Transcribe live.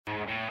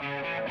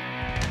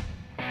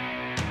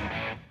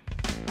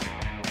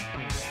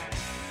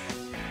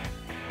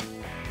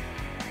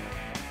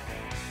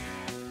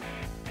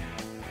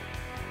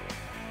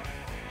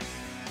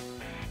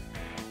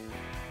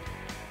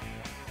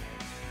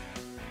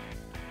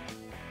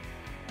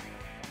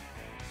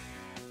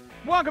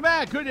Welcome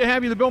back. Good to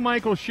have you. The Bill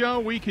Michaels Show.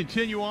 We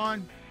continue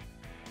on.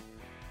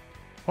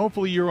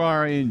 Hopefully you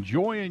are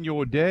enjoying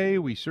your day.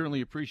 We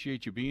certainly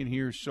appreciate you being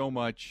here so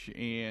much.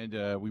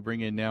 And we bring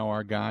in now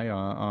our guy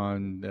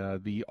on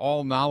the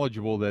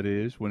all-knowledgeable that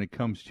is when it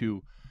comes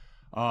to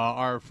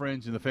our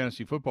friends in the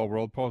fantasy football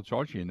world. Paul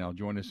Charchian now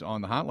join us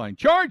on the hotline.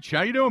 Charge,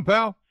 how you doing,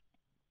 pal?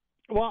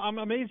 Well, I'm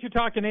amazed you're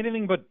talking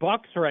anything but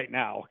Bucks right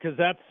now because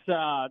that's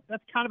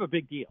kind of a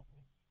big deal.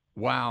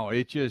 Wow,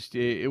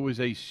 it was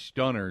a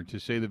stunner, to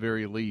say the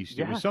very least.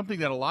 Yeah. It was something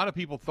that a lot of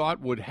people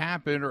thought would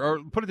happen, or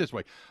put it this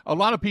way, a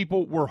lot of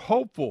people were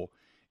hopeful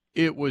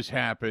it was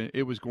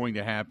going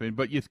to happen,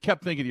 but you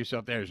kept thinking to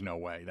yourself, there's no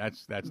way.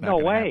 That's not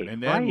going to happen.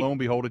 And then, lo and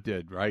behold, it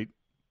did, right?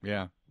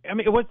 Yeah. I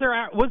mean, was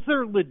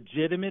there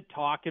legitimate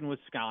talk in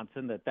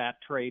Wisconsin that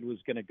trade was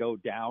going to go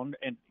down?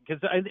 And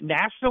because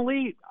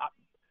nationally,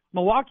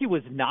 Milwaukee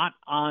was not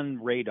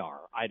on radar,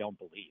 I don't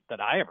believe,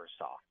 that I ever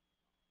saw.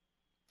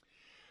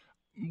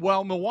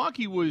 Well,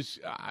 Milwaukee was,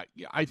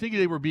 I think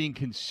they were being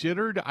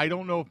considered. I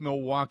don't know if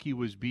Milwaukee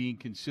was being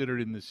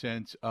considered in the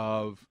sense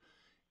of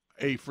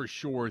a for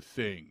sure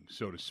thing,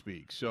 so to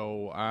speak.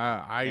 So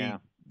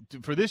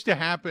for this to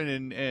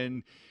happen,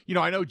 and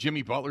I know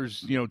Jimmy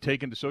Butler's,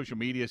 taken to social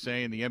media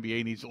saying the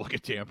NBA needs to look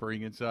at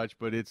tampering and such,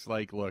 but it's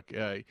like, look,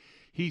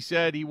 he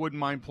said he wouldn't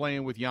mind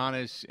playing with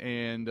Giannis,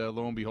 and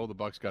lo and behold, the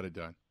Bucks got it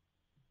done.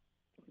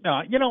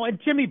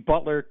 And Jimmy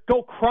Butler,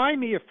 go cry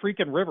me a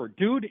freaking river.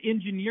 Dude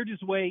engineered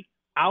his way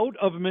out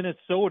of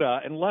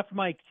Minnesota and left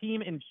my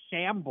team in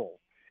shambles.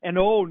 And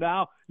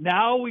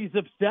now he's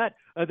upset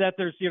that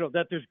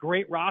there's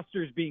great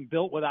rosters being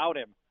built without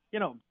him.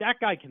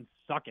 That guy can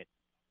suck it.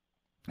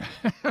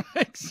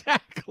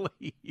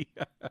 Exactly.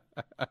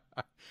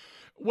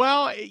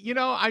 Well,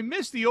 I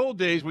miss the old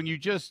days when you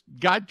just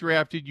got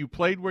drafted, you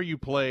played where you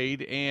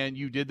played, and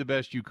you did the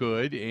best you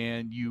could,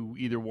 and you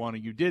either won or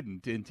you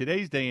didn't. In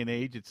today's day and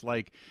age, it's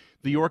like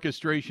the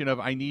orchestration of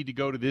I need to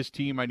go to this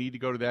team, I need to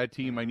go to that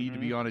team, I need to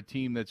be on a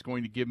team that's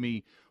going to give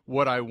me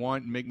what I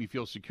want and make me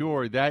feel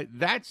secure.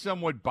 That's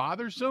somewhat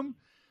bothersome,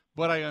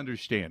 but I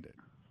understand it.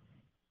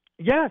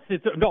 Yes,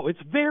 it's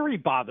very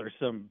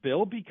bothersome,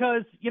 Bill,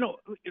 because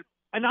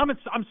and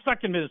I'm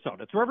stuck in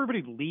Minnesota. It's where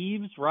everybody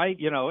leaves, right?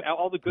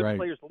 All the good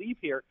players leave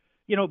here.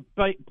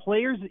 By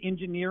players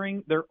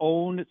engineering their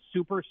own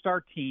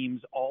superstar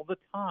teams all the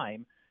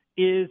time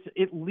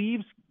it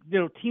leaves,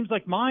 teams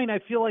like mine. I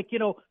feel like,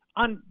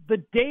 on the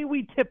day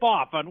we tip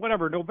off on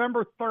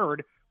November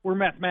 3rd, we're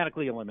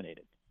mathematically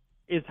eliminated.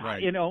 It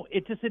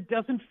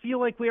doesn't feel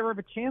like we ever have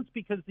a chance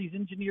because these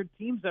engineered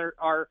teams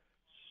are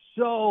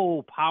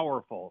so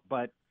powerful.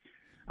 But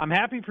I'm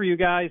happy for you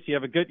guys. You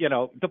have a good,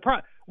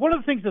 one of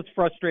the things that's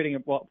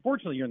frustrating, well,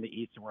 fortunately you're in the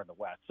East and we're in the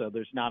West, so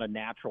there's not a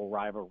natural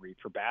rivalry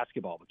for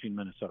basketball between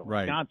Minnesota and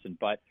Wisconsin.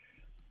 But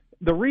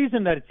the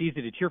reason that it's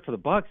easy to cheer for the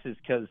Bucks is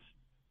because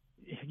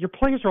your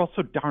players are all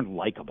so darn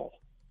likable.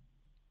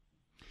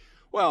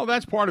 Well,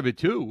 that's part of it,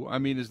 too. I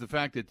mean, is the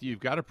fact that you've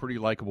got a pretty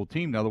likable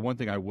team. Now, the one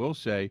thing I will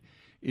say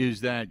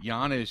is that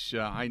Giannis,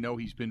 I know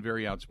he's been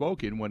very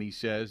outspoken when he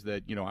says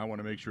that, I want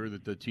to make sure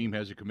that the team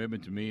has a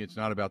commitment to me. It's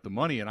not about the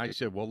money. And I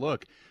said, well,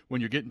 look,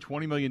 when you're getting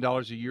 $20 million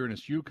a year in a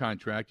SU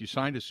contract, you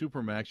signed a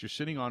Supermax, you're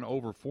sitting on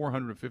over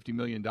 $450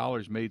 million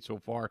made so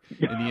far in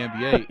the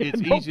NBA.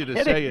 It's easy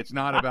to say it's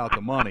not about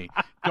the money.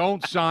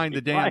 Don't sign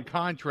the damn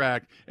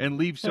contract and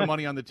leave some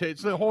money on the table.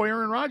 It's the whole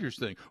Aaron Rodgers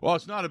thing. Well,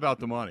 it's not about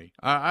the money.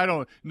 I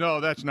don't.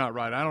 No, that's not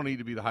right. I don't need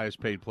to be the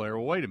highest paid player.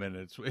 Well, wait a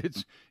minute.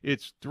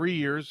 It's 3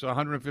 years,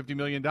 $150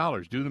 million.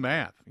 Do the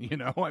math.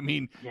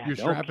 You're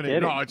strapping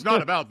it. No, it's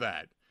not about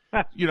that.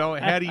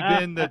 Had he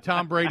been the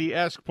Tom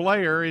Brady-esque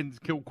player and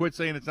quit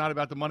saying it's not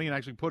about the money and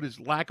actually put his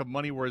lack of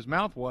money where his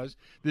mouth was,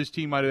 this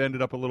team might have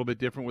ended up a little bit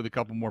different with a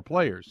couple more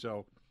players.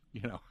 So,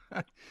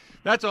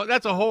 that's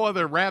a whole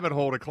other rabbit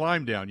hole to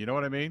climb down. You know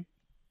what I mean?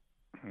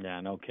 Yeah,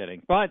 no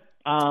kidding. But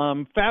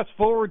fast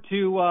forward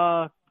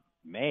to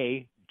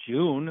May,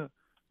 June,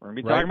 we're going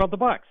to be talking about the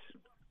Bucks.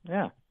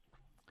 Yeah.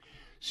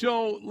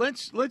 So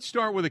let's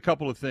start with a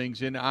couple of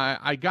things. And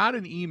I got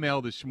an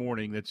email this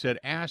morning that said,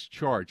 ask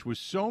Charch, with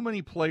so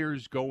many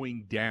players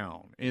going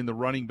down in the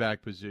running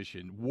back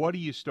position, what do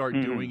you start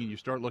doing? And you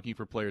start looking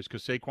for players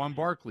because Saquon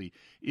Barkley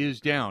is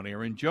down.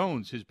 Aaron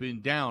Jones has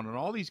been down. And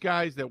all these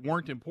guys that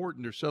weren't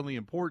important are suddenly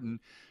important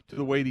to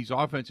the way these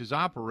offenses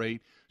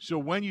operate. So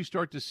when you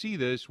start to see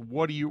this,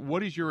 what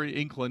is your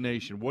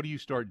inclination? What do you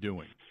start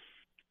doing?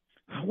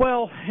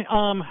 Well,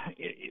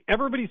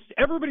 everybody's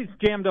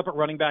jammed up at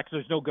running backs.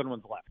 There's no good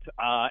ones left,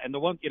 and the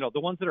ones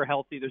that are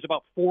healthy. There's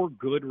about 4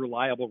 good,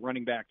 reliable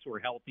running backs who are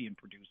healthy and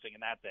producing,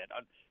 and that's it.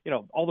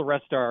 All the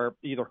rest are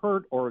either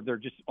hurt or they're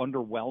just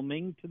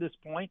underwhelming to this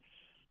point.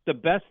 The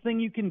best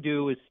thing you can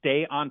do is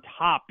stay on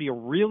top. Be a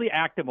really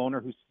active owner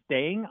who's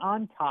staying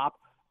on top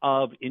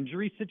of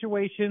injury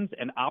situations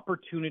and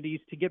opportunities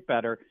to get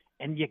better.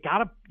 And you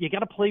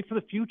gotta play for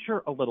the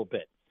future a little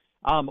bit.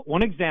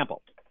 One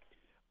example.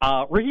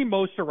 Raheem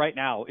Mostert right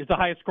now is the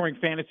highest scoring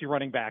fantasy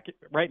running back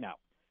right now.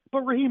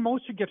 But Raheem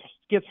Mostert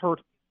gets hurt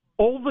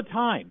all the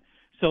time.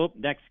 So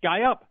next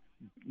guy up,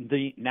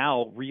 the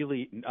now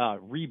really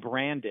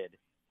rebranded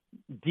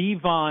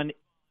Devon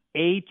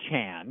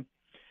Achane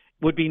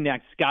would be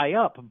next guy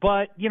up.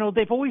 But,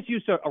 they've always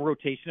used a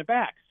rotation of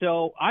backs.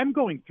 So I'm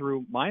going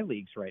through my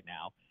leagues right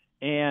now,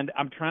 and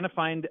I'm trying to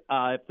find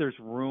if there's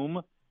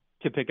room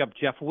to pick up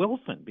Jeff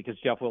Wilson, because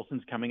Jeff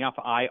Wilson's coming off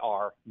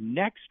IR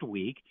next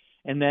week.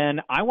 And then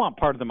I want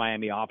part of the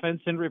Miami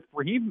offense. And if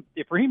Raheem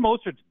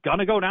Mostert's going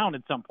to go down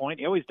at some point,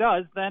 he always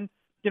does, then,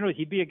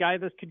 he'd be a guy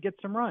that could get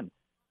some run.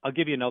 I'll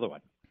give you another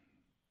one.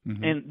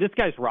 Mm-hmm. And this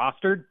guy's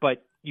rostered,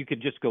 but you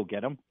could just go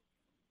get him.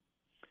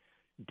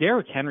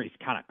 Derrick Henry's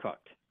kind of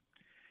cooked.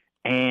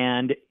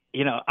 And,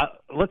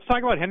 let's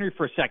talk about Henry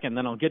for a second,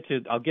 then I'll get to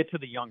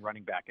the young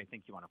running back I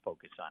think you want to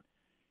focus on.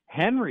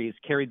 Henry's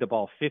carried the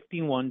ball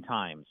 51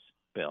 times,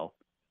 Bill.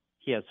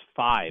 He has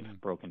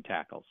 5 broken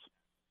tackles.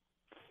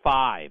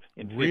 5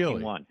 in 51.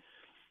 Really?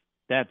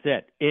 That's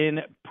it. In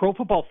Pro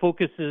Football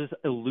Focus's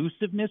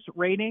elusiveness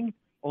rating,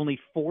 only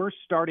 4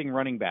 starting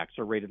running backs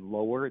are rated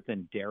lower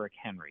than Derrick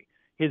Henry.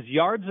 His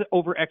yards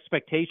over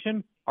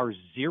expectation are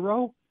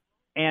 0.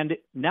 And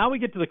now we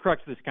get to the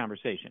crux of this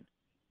conversation.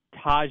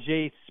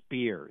 Tyjae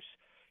Spears.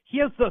 He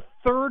has the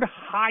 3rd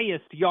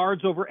highest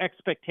yards over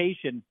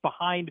expectation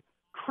behind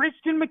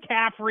Christian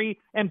McCaffrey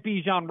and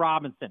Bijan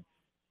Robinson.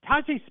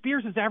 Tyjae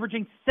Spears is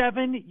averaging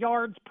 7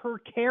 yards per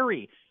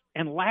carry.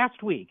 And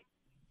last week,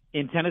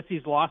 in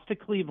Tennessee's loss to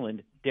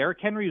Cleveland, Derrick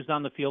Henry was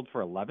on the field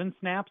for 11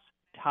 snaps.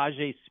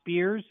 Tyjae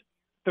Spears,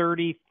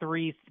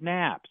 33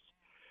 snaps.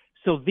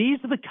 So these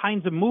are the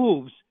kinds of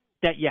moves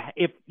that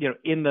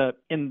in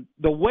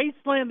the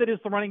wasteland that is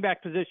the running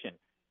back position,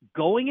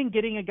 going and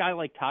getting a guy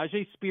like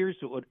Tyjae Spears,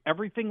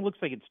 everything looks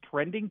like it's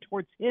trending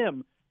towards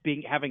him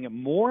having a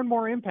more and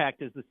more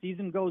impact as the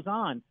season goes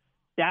on.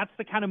 That's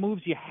the kind of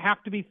moves you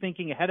have to be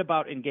thinking ahead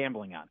about and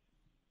gambling on.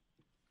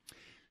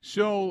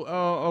 So,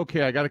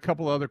 okay, I got a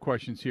couple other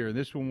questions here.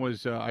 This one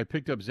was I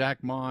picked up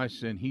Zach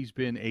Moss, and he's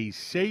been a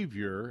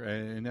savior,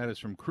 and that is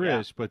from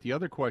Chris. Yeah. But the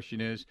other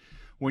question is,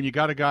 when you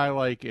got a guy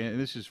like, and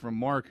this is from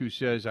Mark, who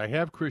says, I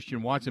have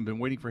Christian Watson, been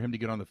waiting for him to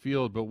get on the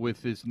field, but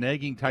with this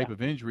nagging type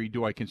of injury,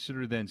 do I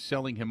consider then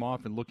selling him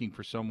off and looking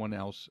for someone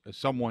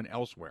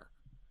elsewhere?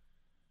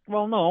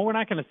 Well, no, we're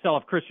not going to sell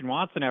off Christian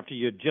Watson after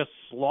you just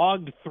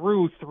slogged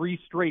through 3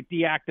 straight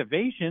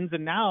deactivations,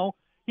 and now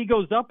he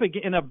goes up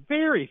in a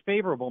very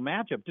favorable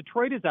matchup.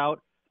 Detroit is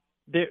out.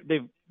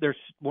 There's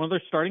one of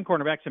their starting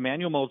cornerbacks,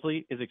 Emmanuel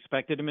Mosley, is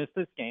expected to miss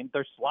this game.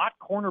 Their slot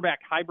cornerback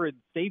hybrid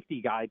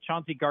safety guy,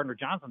 Chauncey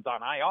Gardner-Johnson's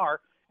on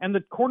IR. And the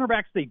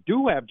cornerbacks they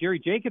do have, Jerry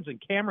Jacobs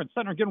and Cameron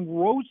Sutton, are getting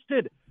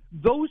roasted.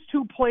 Those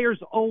 2 players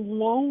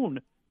alone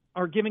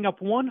are giving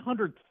up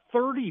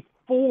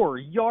 134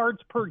 yards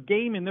per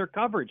game in their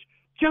coverage.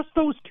 Just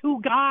those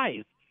 2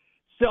 guys.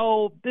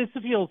 So this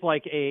feels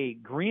like a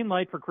green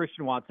light for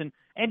Christian Watson.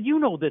 And you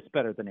know this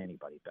better than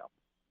anybody, Bill.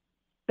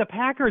 The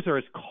Packers are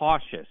as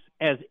cautious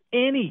as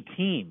any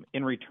team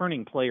in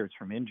returning players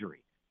from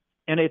injury.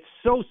 And it's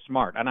so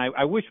smart, and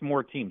I wish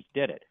more teams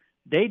did it.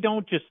 They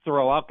don't just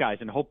throw out guys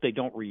and hope they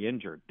don't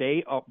re-injure.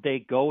 They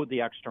go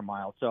the extra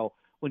mile. So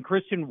when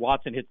Christian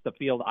Watson hits the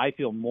field, I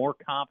feel more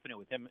confident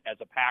with him as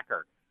a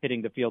Packer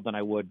hitting the field than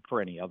I would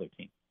for any other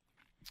team.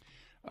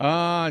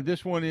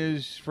 This one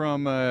is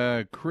from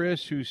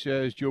Chris, who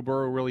says, Joe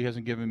Burrow really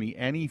hasn't given me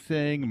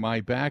anything.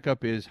 My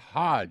backup is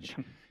Hodge.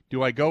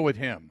 Do I go with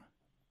him?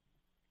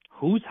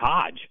 Who's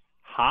Hodge?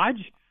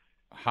 Hodge?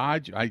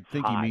 I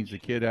think he means the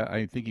kid.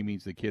 I think he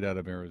means the kid out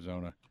of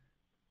Arizona.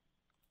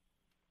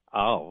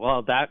 Oh,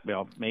 well,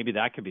 maybe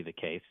that could be the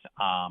case.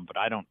 But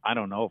I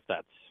don't know if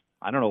that's.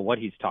 I don't know what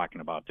he's talking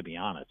about, to be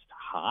honest.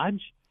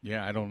 Hodge?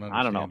 Yeah, I don't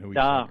understand who he's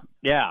talking.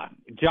 Yeah,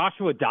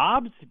 Joshua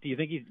Dobbs. Do you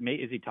think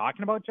is he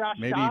talking about Josh?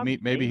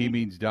 Maybe he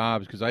means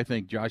Dobbs, because I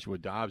think Joshua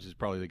Dobbs is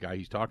probably the guy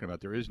he's talking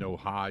about. There is no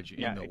Hodge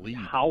in the league.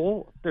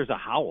 Howell. There's a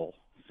Howell.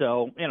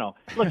 So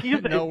look,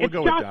 it's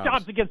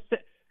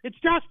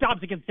Josh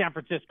Dobbs against San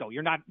Francisco.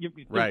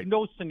 There's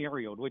no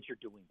scenario in which you're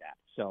doing that.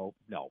 So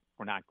no,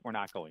 we're not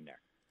going there.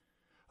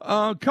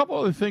 A couple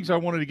other things I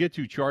wanted to get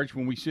to, Charge,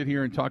 when we sit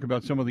here and talk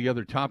about some of the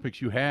other topics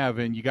you have,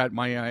 and you got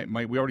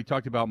we already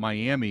talked about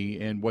Miami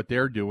and what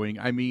they're doing.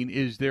 I mean,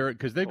 is there,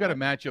 because they've got a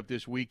matchup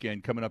this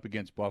weekend coming up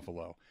against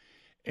Buffalo,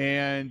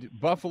 and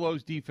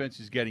Buffalo's defense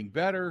is getting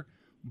better,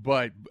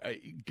 but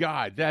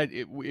God,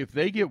 if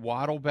they get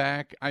Waddle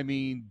back, I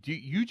mean, do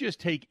you just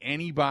take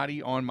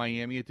anybody on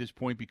Miami at this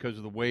point because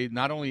of the way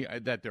not only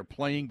that they're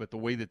playing, but the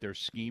way that they're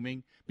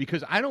scheming?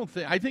 Because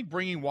I think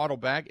bringing Waddle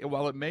back,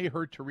 while it may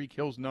hurt Tyreek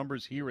Hill's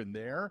numbers here and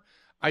there,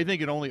 I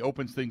think it only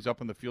opens things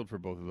up in the field for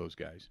both of those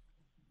guys.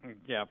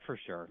 Yeah, for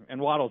sure. And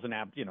Waddle's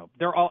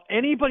they're all,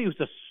 anybody who's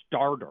a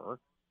starter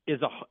is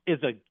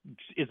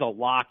a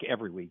lock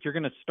every week. You're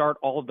going to start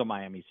all of the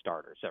Miami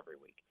starters every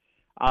week.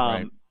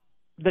 Right.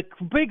 The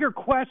bigger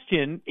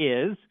question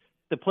is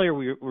the player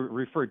we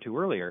referred to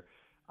earlier,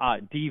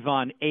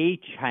 Devon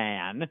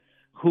Achane,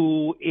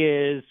 who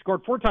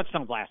scored 4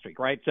 touchdowns last week,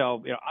 right?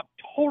 So,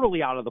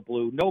 totally out of the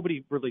blue.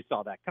 Nobody really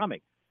saw that coming.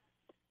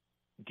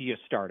 Do you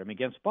start him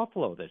against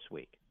Buffalo this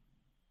week,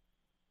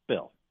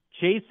 Bill?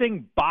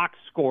 Chasing box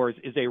scores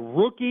is a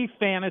rookie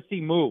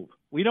fantasy move.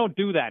 We don't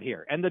do that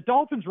here. And the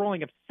Dolphins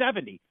rolling up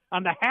 70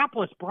 on the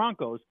hapless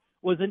Broncos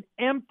was an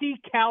empty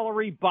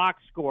calorie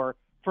box score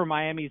for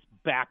Miami's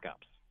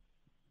backups.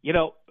 You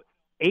know,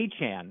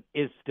 Achane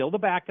is still the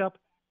backup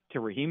to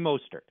Raheem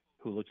Mostert,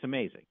 who looks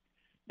amazing.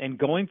 And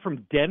going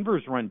from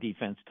Denver's run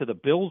defense to the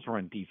Bills'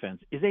 run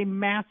defense is a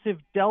massive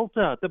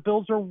delta. The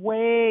Bills are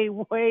way,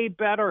 way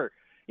better.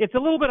 It's a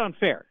little bit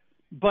unfair.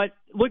 But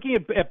looking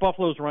at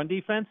Buffalo's run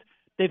defense,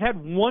 they've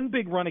had one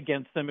big run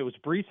against them. It was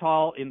Breece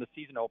Hall in the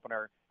season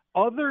opener.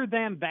 Other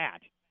than that,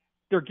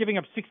 they're giving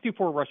up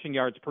 64 rushing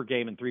yards per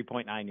game and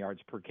 3.9 yards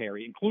per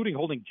carry, including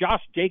holding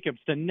Josh Jacobs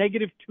to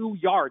 -2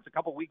 yards a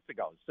couple weeks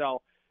ago.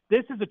 So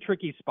this is a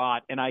tricky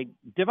spot, and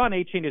Devon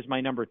Achane is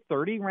my number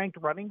 30 ranked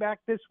running back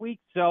this week.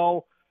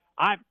 So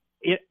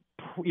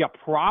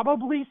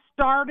probably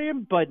start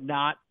him, but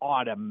not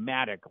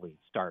automatically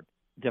start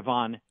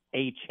Devon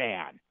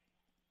Achane.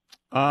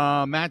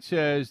 Matt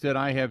says that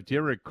I have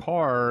Derek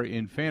Carr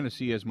in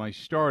fantasy as my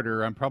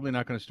starter. I'm probably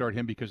not going to start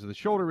him because of the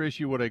shoulder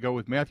issue. Would I go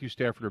with Matthew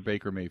Stafford or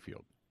Baker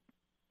Mayfield?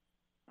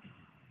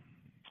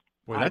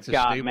 Boy, that's a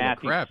stable of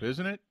crap,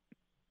 isn't it?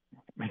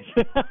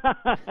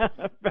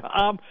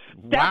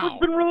 Stafford's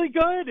been really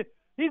good.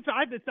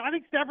 I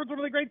think Stafford's one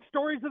of the great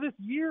stories of this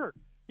year.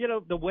 You know,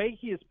 the way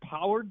he has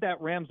powered that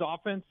Rams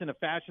offense in a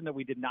fashion that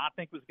we did not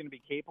think was going to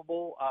be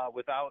capable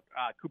without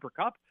Cooper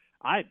Kupp,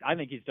 I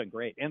think he's done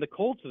great. And the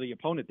Colts are the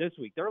opponent this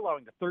week. They're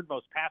allowing the third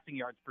most passing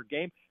yards per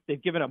game.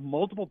 They've given up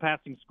multiple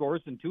passing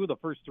scores in 2 of the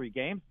first 3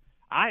 games.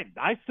 I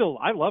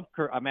love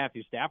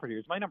Matthew Stafford here.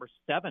 He's my number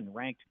 7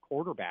 ranked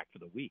quarterback for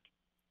the week.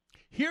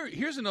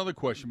 Here's another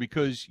question,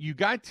 because you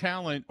got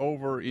talent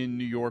over in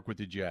New York with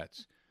the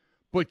Jets,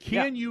 but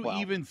can you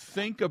even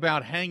think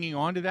about hanging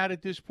on to that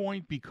at this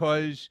point?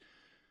 Because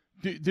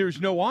there's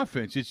no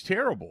offense. It's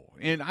terrible.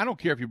 And I don't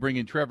care if you bring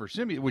in Trevor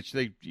Siemian, which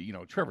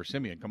Trevor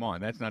Siemian, come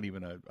on, that's not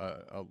even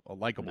a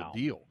likable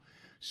deal.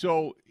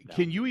 So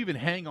can you even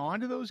hang on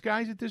to those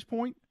guys at this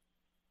point?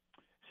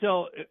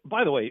 So,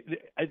 by the way,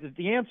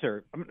 the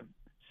answer, I'm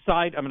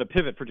going to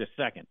pivot for just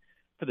a second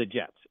for the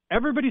Jets.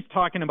 Everybody's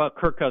talking about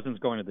Kirk Cousins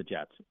going to the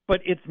Jets, but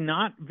it's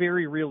not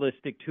very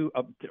realistic to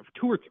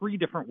 2 or 3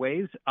 different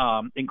ways,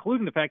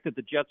 including the fact that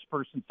the Jets'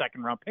 first and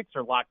second round picks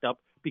are locked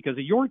up because of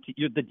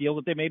the deal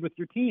that they made with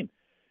your team.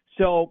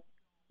 So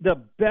the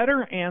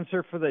better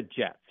answer for the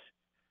Jets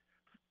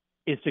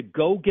is to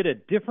go get a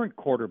different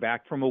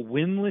quarterback from a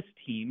winless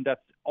team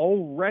that's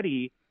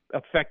already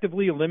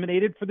effectively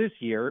eliminated for this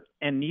year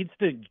and needs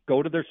to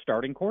go to their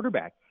starting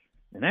quarterback.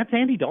 And that's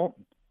Andy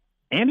Dalton.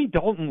 Andy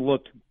Dalton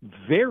looked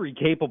very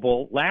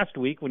capable last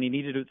week when he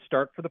needed to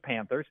start for the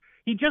Panthers.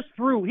 He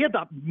had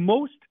the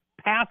most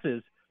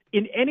passes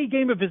in any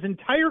game of his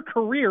entire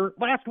career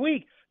last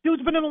week.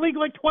 Dude's been in the league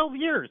like 12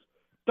 years.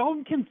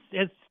 Dalton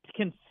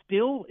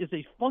still is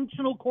a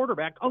functional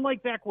quarterback,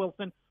 unlike Zach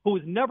Wilson, who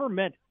was never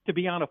meant to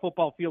be on a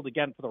football field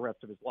again for the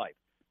rest of his life.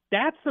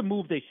 That's the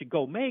move they should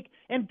go make,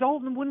 and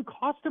Dalton wouldn't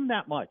cost him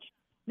that much.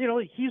 You know,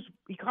 he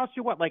costs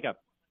you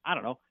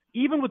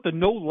even with the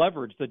no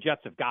leverage the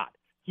Jets have got,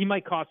 he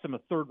might cost them a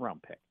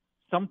 3rd-round pick,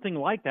 something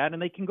like that,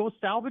 and they can go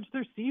salvage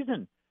their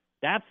season.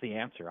 That's the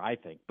answer, I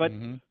think. But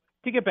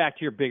to get back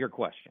to your bigger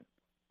question,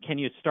 can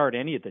you start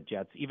any of the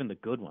Jets, even the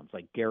good ones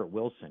like Garrett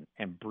Wilson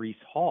and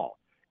Breece Hall?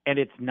 And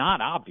it's not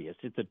obvious.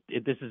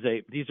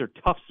 These are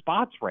tough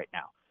spots right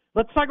now.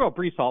 Let's talk about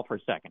Breece Hall for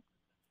a second.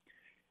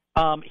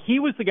 He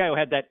was the guy who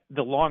had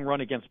the long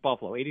run against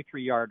Buffalo,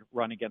 83-yard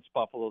run against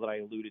Buffalo that I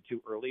alluded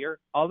to earlier.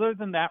 Other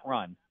than that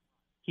run,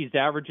 he's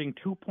averaging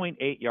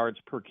 2.8 yards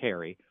per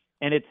carry.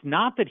 And it's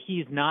not that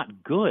he's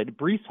not good.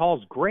 Breece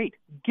Hall's great.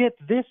 Get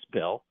this,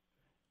 Bill.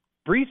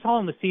 Breece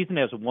Hall in the season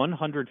has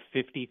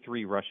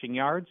 153 rushing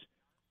yards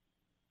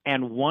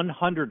and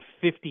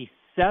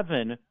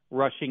 157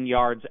 rushing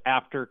yards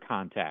after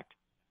contact.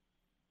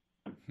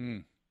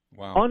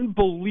 Wow.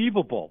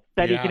 Unbelievable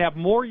that he can have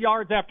more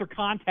yards after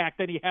contact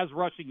than he has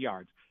rushing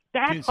yards.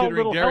 That's considering how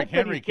little Derrick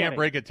help Henry can't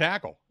break a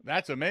tackle.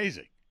 That's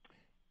amazing.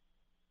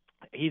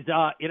 He's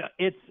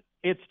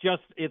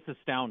it's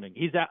astounding.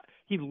 He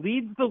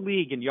leads the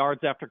league in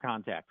yards after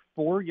contact,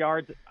 4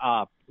 yards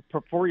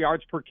per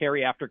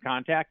carry after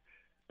contact,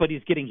 but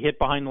he's getting hit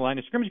behind the line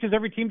of scrimmage because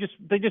every team just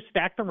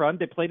stack the run.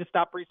 They play to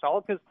stop Breece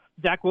Hall because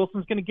Zach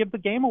Wilson's going to give the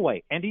game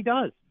away, and he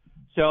does.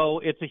 So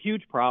it's a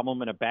huge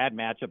problem and a bad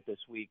matchup this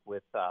week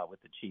with the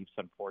Chiefs,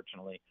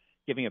 unfortunately,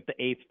 giving up the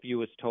 8th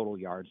fewest total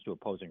yards to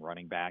opposing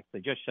running backs.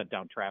 They just shut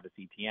down Travis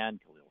Etienne,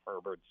 Khalil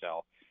Herbert.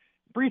 So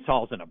Breece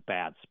Hall's in a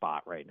bad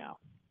spot right now.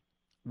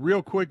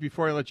 Real quick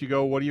before I let you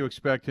go, what do you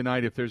expect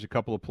tonight if there's a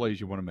couple of plays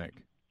you want to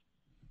make?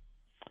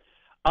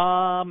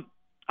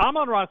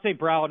 Amon-Ra St.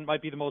 Brown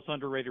might be the most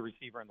underrated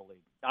receiver in the league.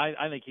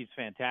 I think he's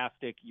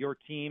fantastic. Your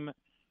team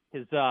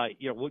is,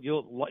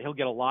 he'll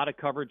get a lot of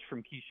coverage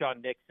from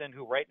Keyshawn Nixon,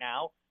 who right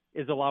now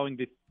is allowing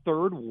the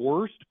 3rd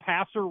worst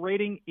passer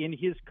rating in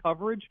his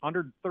coverage.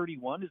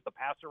 131 is the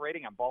passer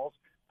rating on balls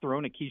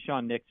thrown at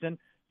Keyshawn Nixon.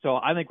 So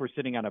I think we're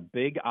sitting on a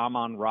big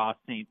Amon-Ra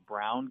St.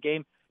 Brown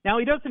game. Now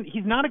he's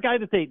not a guy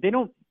that they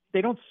don't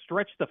they don't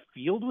stretch the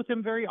field with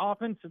him very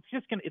often. So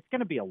it's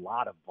gonna be a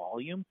lot of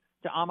volume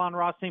to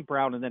Amon-Ra St.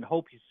 Brown, and then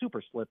hope he's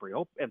super slippery,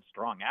 hope and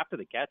strong after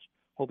the catch.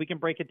 Hope he can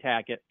break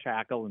a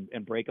tackle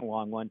and break a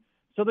long one.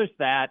 So there's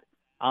that.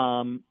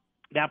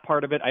 That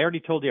part of it. I already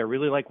told you I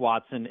really like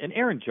Watson and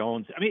Aaron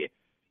Jones. I mean,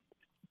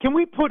 can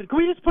we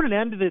just put an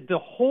end to the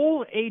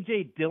whole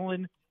A.J.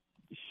 Dillon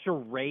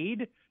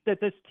charade that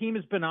this team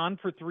has been on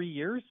for 3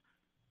 years?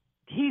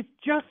 He's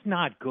just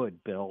not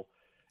good, Bill.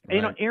 Right.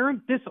 You know,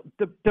 Aaron,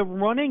 the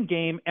running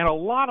game and a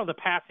lot of the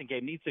passing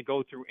game needs to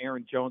go through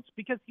Aaron Jones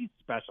because he's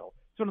special.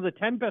 He's one of the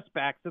 10 best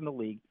backs in the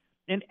league.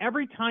 And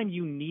every time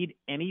you need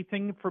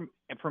anything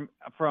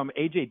from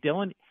A.J.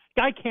 Dillon,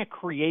 guy can't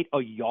create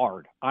a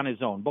yard on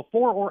his own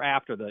before or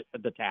after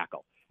the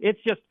tackle. It's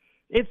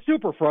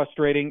super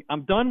frustrating.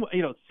 I'm done.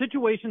 You know,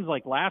 situations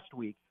like last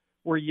week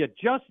where you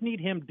just need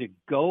him to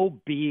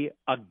go be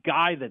a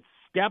guy that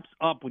steps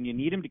up when you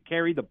need him to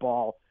carry the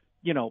ball,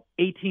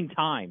 18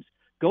 times.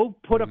 Go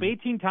put up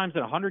 18 times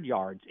at 100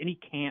 yards, and he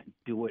can't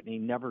do it, and he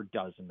never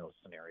does in those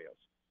scenarios.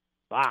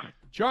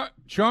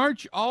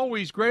 Charge,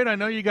 always great. I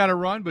know you got to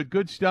run, but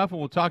good stuff, and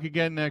we'll talk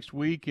again next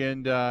week.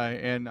 And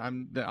I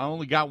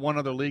only got one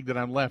other league that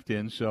I'm left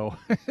in, so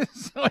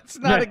so it's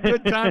not a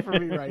good time for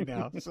me right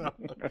now. So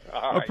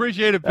right.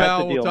 Appreciate it,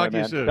 pal. We'll talk to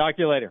you soon. Talk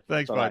to you later.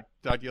 Thanks, bud.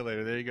 Talk to you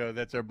later. There you go.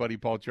 That's our buddy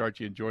Paul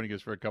Charchian joining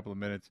us for a couple of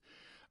minutes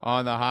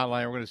on the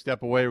hotline. We're going to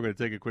step away. We're going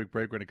to take a quick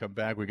break. We're going to come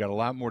back. We got a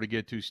lot more to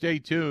get to. Stay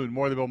tuned.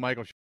 More of the Bill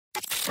Michaels Show.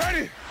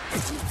 Ready?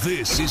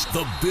 This is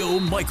the Bill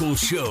Michaels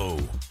Show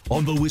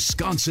on the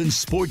Wisconsin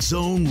Sports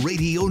Zone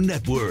Radio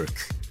Network.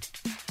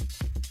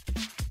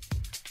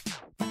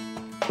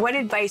 What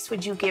advice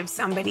would you give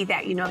somebody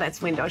that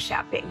that's window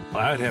shopping?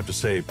 I'd have to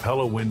say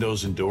Pella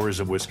Windows and Doors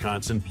of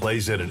Wisconsin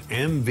plays at an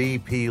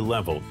MVP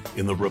level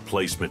in the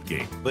replacement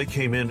game. They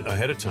came in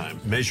ahead of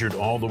time, measured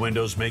all the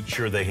windows, make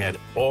sure they had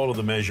all of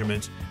the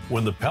measurements.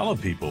 When the Pella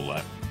people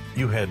left,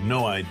 you had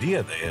no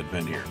idea they had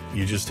been here.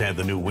 You just had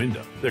the new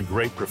window. They're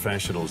great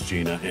professionals,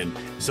 Gina, and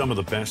some of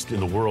the best in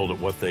the world at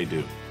what they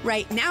do.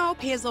 Right now,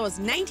 pay as low as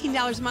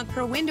 $19 a month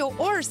per window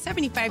or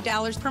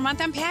 $75 per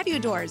month on patio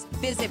doors.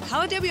 Visit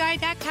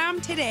PellaWI.com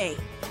today.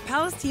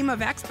 Pella's team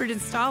of expert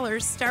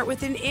installers start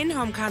with an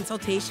in-home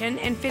consultation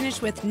and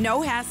finish with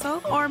no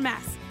hassle or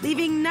mess,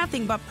 leaving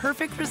nothing but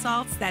perfect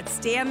results that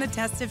stand the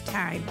test of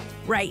time.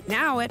 Right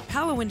now at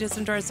Pella Windows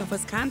and Doors of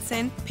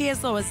Wisconsin, pay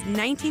as low as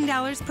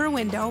 $19 per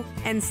window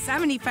and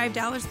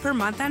 $75 per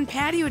month on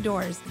patio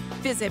doors.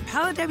 Visit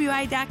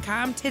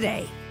PellaWI.com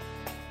today.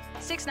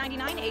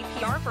 $6.99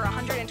 APR for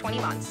 120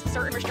 months.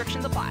 Certain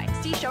restrictions apply.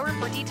 See showroom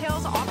for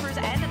details. Offers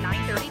end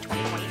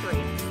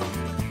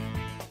 9/30/2023.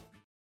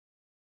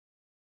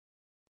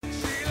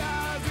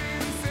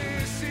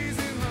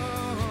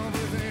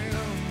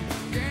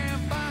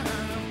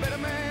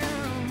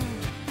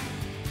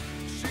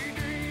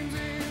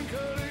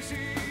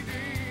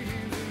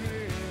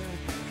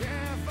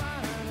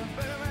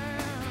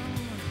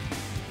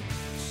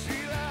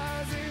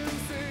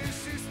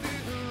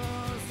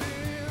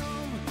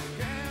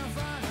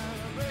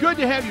 Good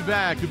to have you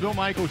back. The Bill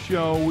Michaels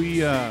Show.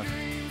 We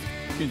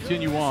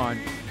continue on.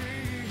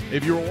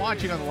 If you were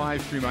watching on the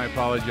live stream, I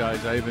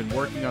apologize. I have been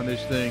working on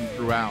this thing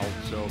throughout,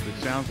 so if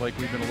it sounds like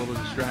we've been a little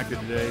distracted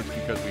today, it's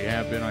because we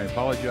have been. I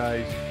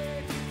apologize.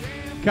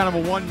 Kind of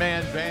a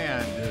one-man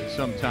band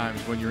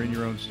sometimes when you're in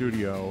your own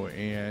studio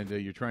and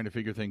you're trying to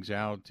figure things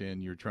out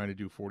and you're trying to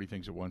do 40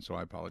 things at once, so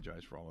I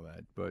apologize for all of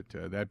that.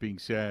 But that being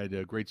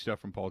said, great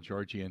stuff from Paul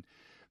Charchian.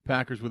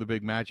 Packers with a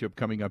big matchup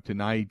coming up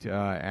tonight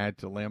at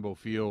Lambeau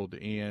Field,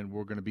 and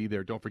we're going to be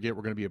there. Don't forget,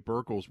 we're going to be at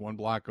Burkle's, one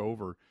block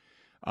over,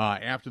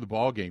 after the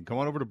ball game. Come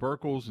on over to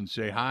Burkle's and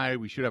say hi.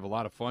 We should have a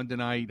lot of fun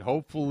tonight.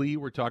 Hopefully,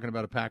 we're talking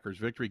about a Packers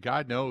victory.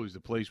 God knows the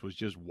place was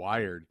just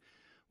wired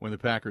when the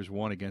Packers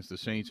won against the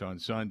Saints on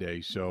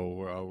Sunday. So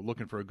we're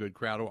looking for a good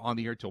crowd. On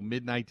the air till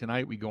midnight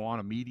tonight. We go on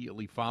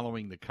immediately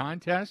following the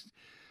contest.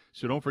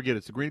 So don't forget,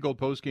 it's the Green and Gold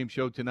postgame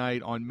show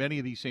tonight on many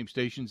of these same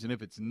stations. And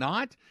if it's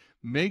not,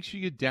 make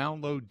sure you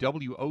download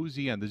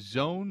WOZN, the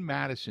Zone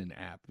Madison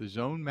app. The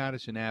Zone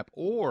Madison app,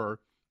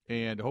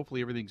 and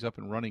hopefully everything's up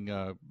and running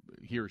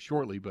here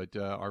shortly, but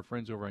our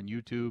friends over on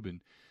YouTube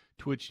and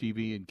Twitch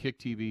TV and Kick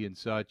TV and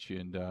such,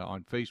 and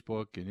on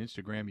Facebook and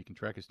Instagram, you can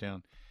track us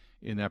down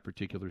in that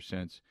particular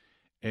sense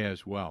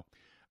as well.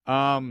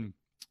 I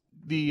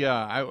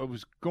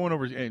was going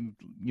over, and,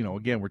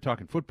 again, we're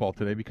talking football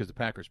today because the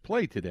Packers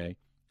play today.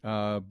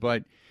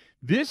 But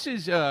this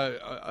is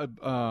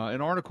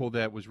an article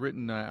that was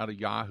written out of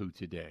Yahoo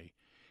today,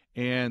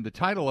 and the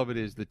title of it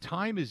is "The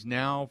Time Is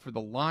Now for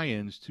the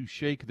Lions to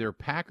Shake Their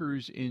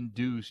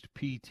Packers-Induced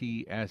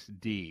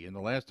PTSD." And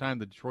the last time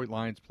the Detroit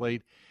Lions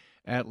played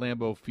at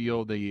Lambeau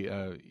Field, they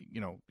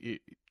knew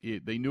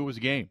it was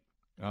a game,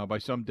 by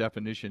some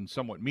definition,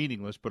 somewhat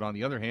meaningless. But on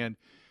the other hand,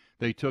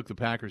 they took the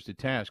Packers to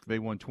task. They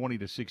won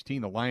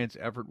 20-16. The Lions'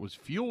 effort was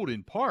fueled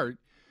in part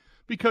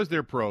because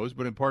they're pros,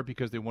 but in part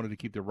because they wanted to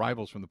keep their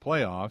rivals from the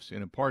playoffs,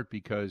 and in part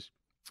because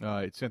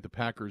it sent the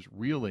Packers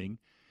reeling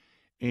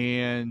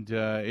And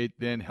it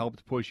then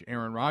helped push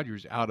Aaron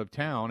Rodgers out of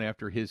town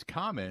after his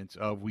comments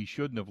of we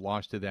shouldn't have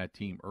lost to that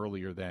team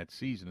earlier that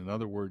season. In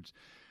other words,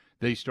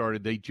 they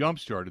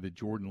jump-started the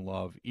Jordan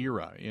Love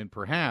era. And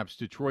perhaps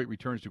Detroit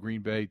returns to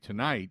Green Bay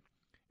tonight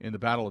in the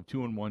battle of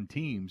 2-1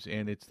 teams,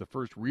 and it's the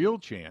first real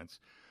chance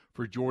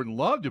for Jordan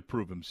Love to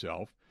prove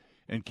himself.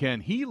 And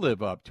can he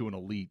live up to an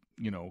elite,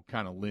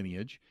 kind of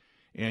lineage?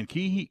 And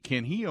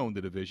can he own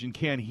the division?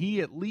 Can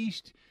he at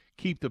least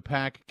keep the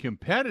pack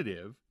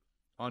competitive?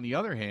 On the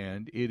other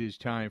hand, it is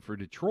time for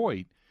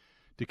Detroit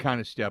to kind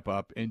of step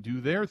up and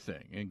do their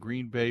thing. And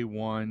Green Bay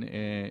won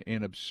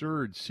an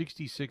absurd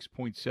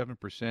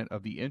 66.7%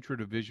 of the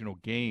intra-divisional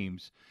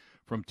games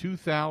from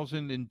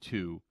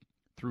 2002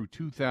 through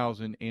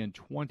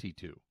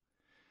 2022.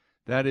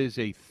 That is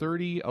a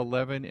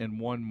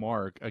 30-11-1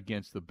 mark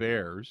against the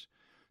Bears,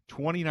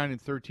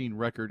 29-13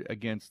 record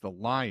against the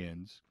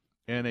Lions,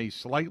 and a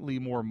slightly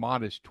more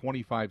modest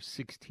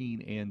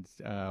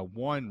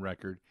 25-16-1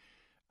 record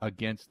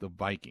against the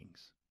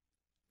Vikings.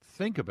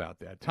 Think about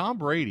that. Tom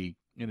Brady,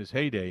 in his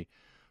heyday,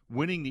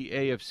 winning the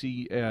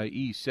AFC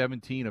East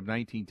 17 of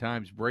 19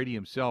 times. Brady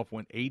himself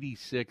went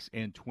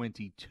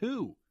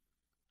 86-22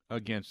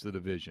 against the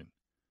division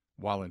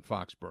while in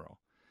Foxborough.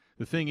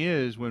 The thing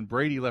is, when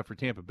Brady left for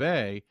Tampa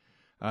Bay,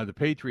 the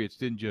Patriots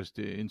didn't just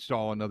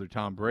install another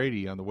Tom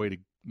Brady on the way to,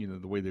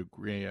 the way that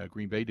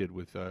Green Bay did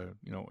with,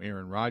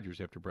 Aaron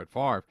Rodgers after Brett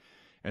Favre,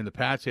 and the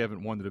Pats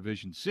haven't won the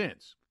division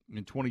since.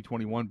 In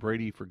 2021,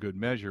 Brady, for good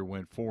measure,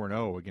 went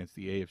 4-0 against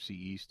the AFC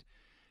East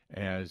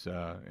as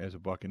a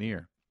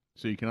Buccaneer.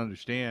 So you can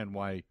understand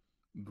why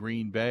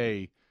Green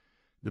Bay,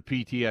 the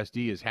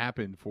PTSD has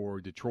happened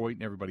for Detroit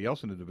and everybody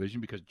else in the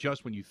division, because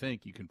just when you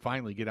think you can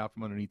finally get out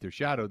from underneath their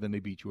shadow, then they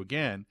beat you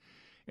again.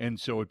 And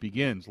so it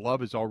begins.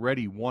 Love is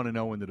already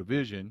 1-0 in the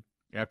division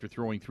after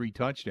throwing 3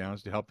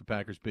 touchdowns to help the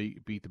Packers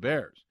beat the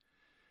Bears.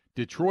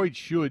 Detroit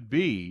should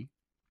be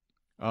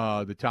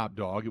the top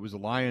dog. It was the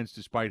Lions,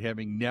 despite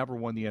having never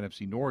won the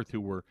NFC North,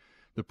 who were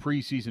the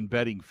preseason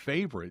betting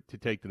favorite to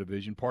take the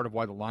division, part of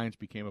why the Lions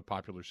became a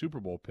popular Super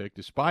Bowl pick,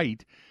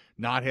 despite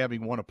not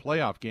having won a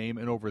playoff game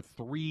in over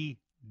 3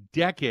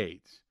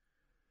 decades,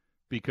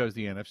 because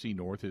the NFC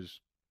North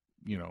has,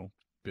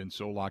 been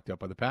so locked up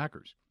by the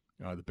Packers.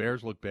 The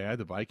Bears look bad.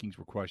 The Vikings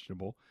were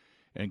questionable.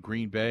 And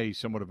Green Bay,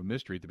 somewhat of a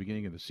mystery at the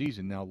beginning of the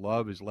season. Now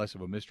Love is less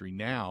of a mystery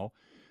now.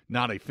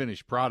 Not a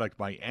finished product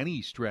by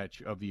any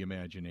stretch of the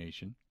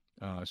imagination.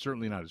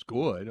 Certainly not as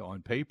good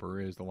on paper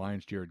as the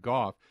Lions' Jared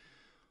Goff.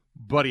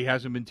 But he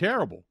hasn't been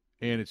terrible.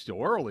 And it's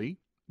still early,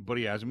 but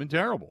he hasn't been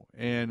terrible.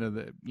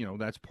 And,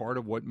 that's part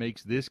of what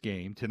makes this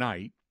game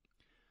tonight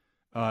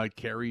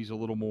carries a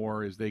little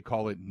more, as they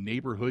call it,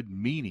 neighborhood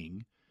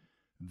meaning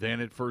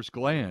than at first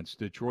glance.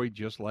 Detroit,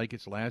 just like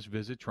its last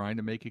visit, trying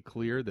to make it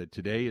clear that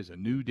today is a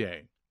new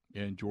day.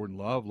 And Jordan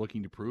Love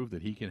looking to prove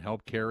that he can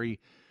help carry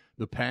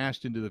the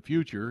past into the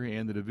future,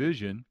 and the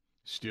division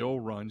still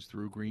runs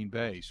through Green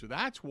Bay. So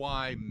that's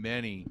why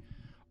many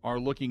are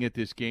looking at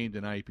this game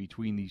tonight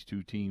between these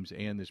two teams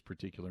and this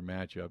particular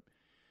matchup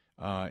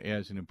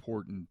as an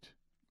important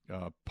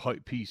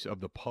piece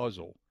of the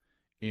puzzle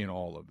in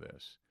all of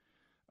this.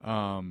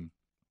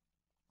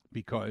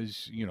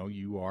 Because,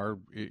 you are,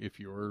 if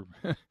you're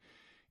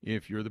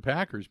the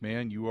Packers,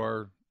 man, you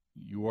are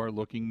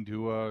looking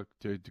to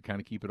kind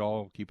of keep it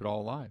all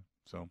alive.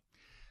 So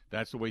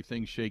that's the way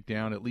things shake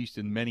down, at least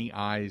in many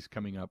eyes,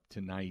 coming up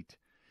tonight.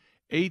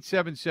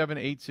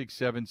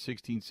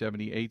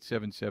 877-867-1670,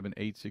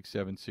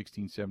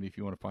 877-867-1670. If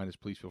you want to find us,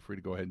 please feel free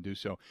to go ahead and do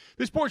so.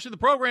 This portion of the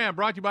program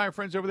brought to you by our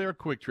friends over there at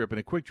Quick Trip. And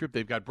at Quick Trip,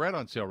 they've got bread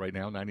on sale right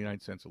now, 99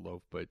 cents a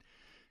loaf. But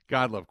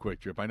God love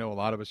Quick Trip. I know a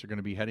lot of us are going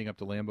to be heading up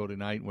to Lambeau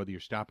tonight, and whether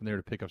you're stopping there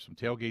to pick up some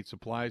tailgate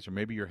supplies, or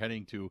maybe you're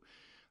heading to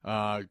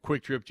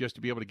Quick Trip just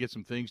to be able to get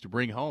some things to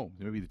bring home,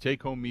 maybe the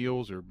take-home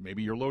meals, or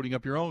maybe you're loading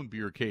up your own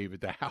beer cave at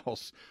the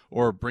house,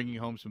 or bringing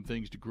home some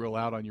things to grill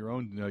out on your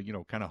own,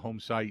 kind of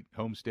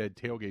homestead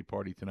tailgate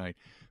party tonight.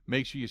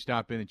 Make sure you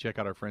stop in and check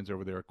out our friends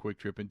over there at Quick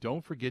Trip, and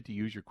don't forget to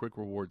use your Quick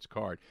Rewards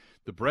card.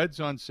 The bread's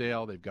on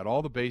sale. They've got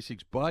all the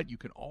basics, but you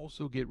can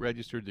also get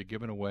registered. They're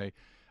giving away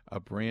a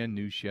brand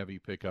new Chevy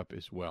pickup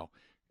as well.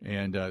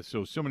 And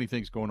so many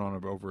things going on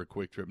over at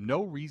Quick Trip.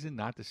 No reason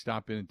not to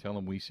stop in and tell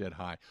them we said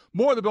hi.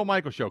 More of the Bill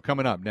Michaels Show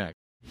coming up next.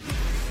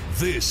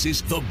 This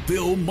is the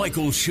Bill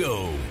Michaels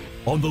Show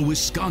on the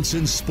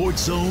Wisconsin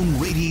Sports Zone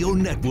Radio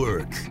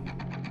Network.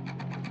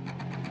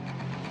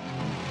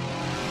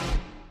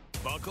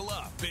 Buckle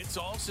up. It's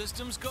all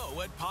systems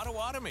go at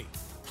Potawatomi.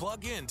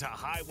 Plug in to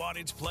high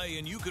wattage play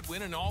and you could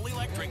win an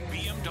all-electric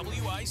BMW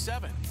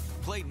i7.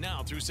 Play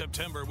now through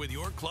September with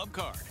your club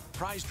card.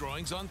 Prize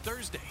drawings on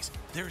Thursdays.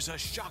 There's a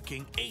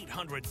shocking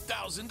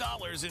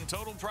 $800,000 in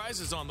total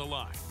prizes on the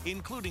line,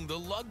 including the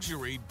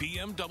luxury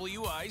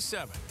BMW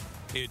i7.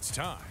 It's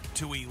time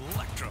to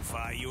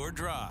electrify your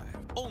drive.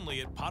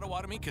 Only at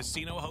Potawatomi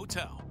Casino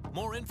Hotel.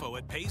 More info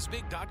at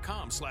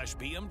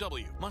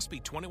paysbig.com/BMW. Must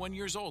be 21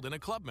 years old and a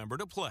club member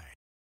to play.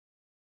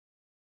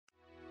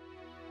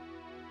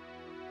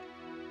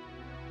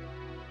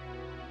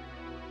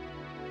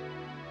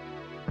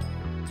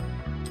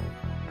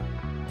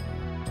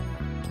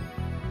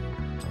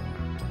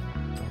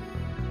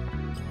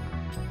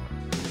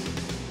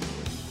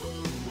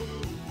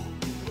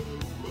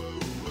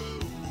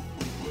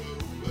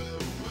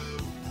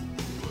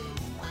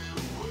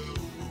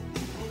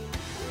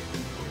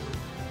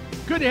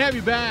 Good to have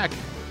you back.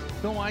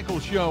 Bill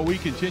Michaels Show. We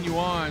continue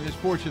on this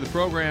portion of the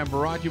program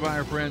brought to you by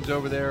our friends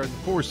over there at the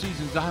Four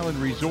Seasons Island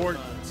Resort.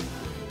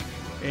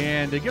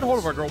 And get a hold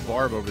of our girl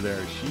Barb over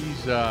there. She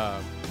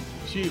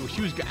was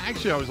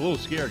actually, I was a little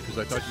scared because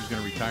I thought she was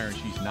going to retire, and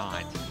she's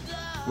not,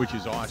 which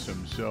is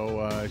awesome.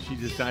 So she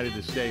decided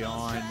to stay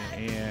on,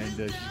 and she's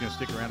going to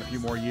stick around a few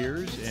more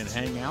years and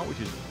hang out, which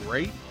is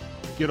great.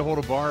 Get a hold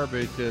of Barb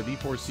at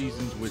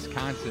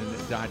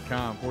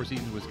the4seasonswisconsin.com,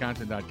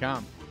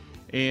 fourseasonswisconsin.com.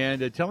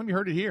 And tell them you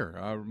heard it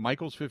here.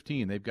 Michael's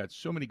 15. They've got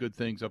so many good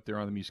things up there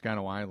on the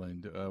Muscano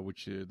Island,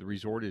 which the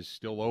resort is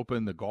still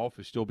open. The golf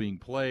is still being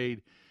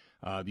played.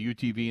 The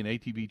UTV and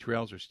ATV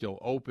trails are still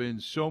open.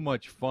 So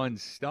much fun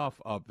stuff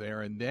up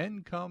there. And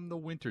then come the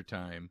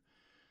wintertime,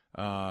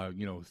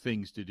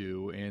 things to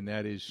do, and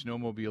that is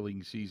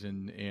snowmobiling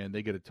season. And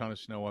they get a ton of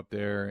snow up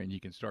there, and you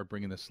can start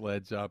bringing the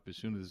sleds up as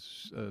soon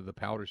as the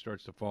powder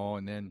starts to fall.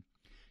 And then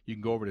you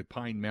can go over to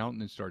Pine Mountain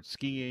and start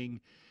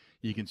skiing.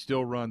 You can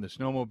still run the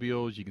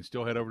snowmobiles. You can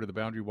still head over to the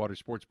Boundary Water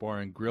Sports Bar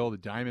and Grill. The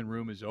Diamond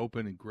Room is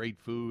open and great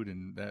food,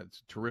 and that's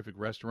a terrific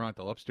restaurant.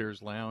 The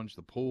upstairs lounge,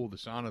 the pool, the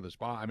sauna, the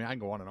spa. I mean, I can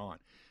go on and on.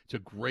 It's a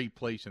great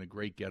place and a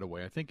great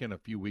getaway. I think in a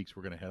few weeks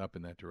we're going to head up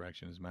in that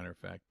direction, as a matter of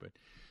fact. But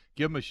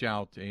give them a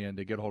shout and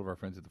get a hold of our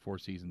friends at the Four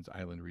Seasons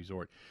Island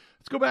Resort.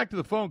 Let's go back to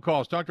the phone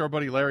calls. Talk to our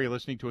buddy Larry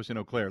listening to us in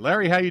Eau Claire.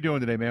 Larry, how you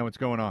doing today, man? What's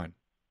going on?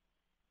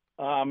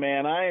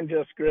 Man, I am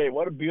just great.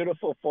 What a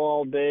beautiful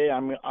fall day.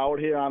 I'm out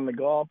here on the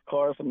golf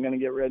course. I'm going to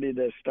get ready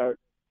to start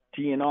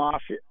teeing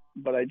off,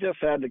 but I just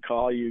had to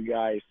call you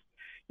guys.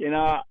 You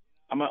know,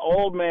 I'm an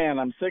old man.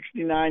 I'm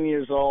 69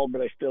 years old,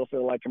 but I still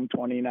feel like I'm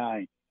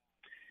 29.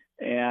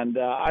 And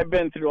I've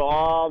been through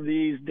all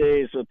these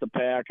days with the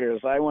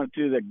Packers. I went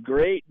through the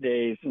great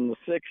days in the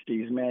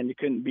 60s, man. You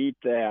couldn't beat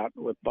that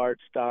with Bart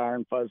Starr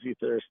and Fuzzy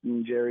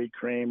Thurston, Jerry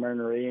Kramer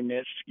and Ray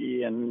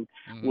Nitschke and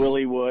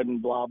Willie Wood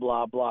and blah,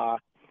 blah, blah.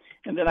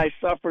 And then I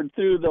suffered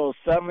through those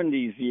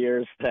 70s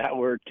years that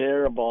were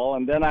terrible.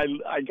 And then I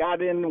got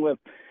in with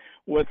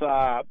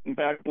in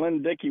fact,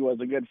 Lynn Dickey was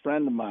a good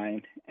friend of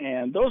mine.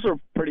 And those were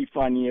pretty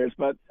fun years,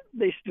 but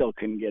they still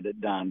couldn't get it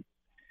done.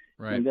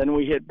 Right. And then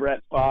we hit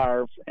Brett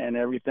Favre, and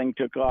everything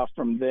took off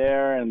from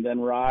there. And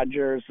then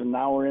Rodgers, and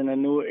now we're in a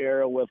new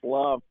era with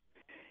Love.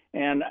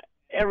 And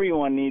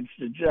everyone needs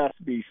to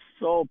just be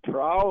so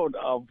proud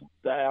of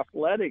the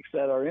athletics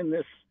that are in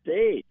this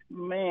state.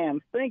 Man,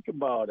 think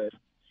about it.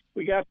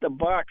 We got the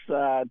Bucks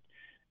 3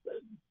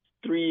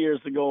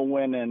 years ago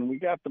winning. We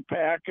got the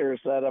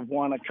Packers that have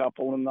won a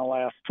couple in the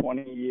last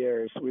 20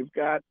 years. We've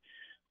got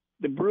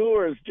the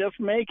Brewers just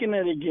making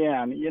it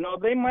again. You know,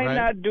 they might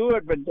not do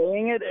it, but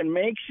dang it,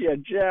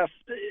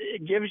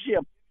 it gives you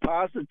a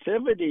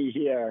positivity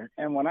here.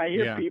 And when I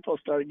hear people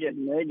start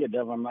getting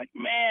negative, I'm like,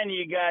 man,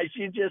 you guys,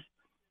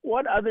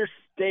 what other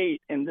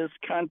state in this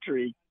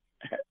country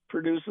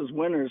produces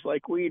winners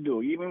like we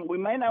do? Even we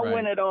might not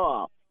win it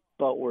all,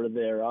 but we're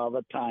there all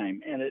the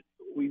time, and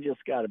we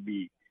just got to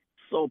be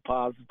so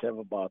positive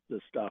about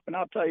this stuff. And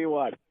I'll tell you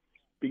what,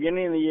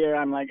 beginning of the year,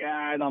 I'm like,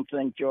 I don't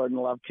think Jordan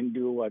Love can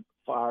do what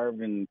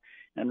Favre and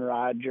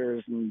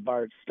Rodgers and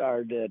Bart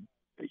Starr did.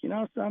 But you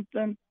know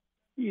something?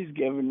 He's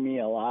given me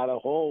a lot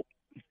of hope.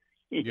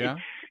 Yeah.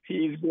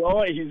 He's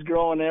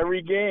growing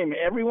every game.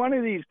 Every one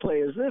of these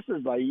players, this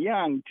is a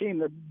young team.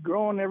 They're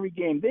growing every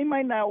game. They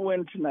might not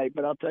win tonight,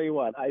 but I'll tell you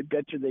what, I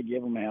bet you they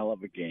give them a hell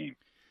of a game.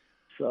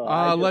 So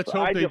let's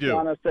hope they do. I just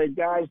want to say,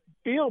 guys,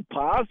 feel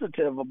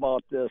positive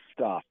about this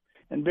stuff.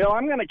 And Bill,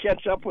 I'm going to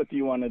catch up with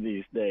you one of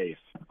these days.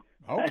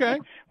 Okay.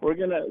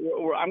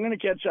 I'm gonna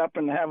catch up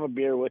and have a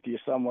beer with you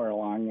somewhere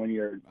along when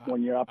you're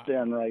up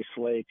there in Rice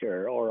Lake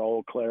or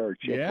Eau Claire or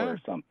Chippewa or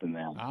something.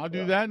 Then I'll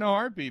do that in a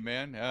heartbeat,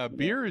 man.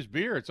 Beer is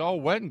beer. It's all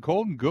wet and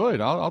cold and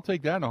good. I'll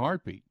take that in a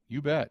heartbeat.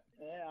 You bet.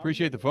 Yeah,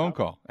 appreciate the phone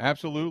call.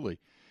 Absolutely.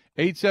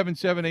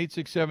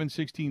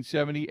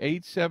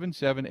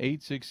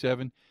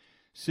 877-867-1670.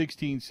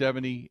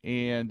 877-867-1670.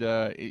 And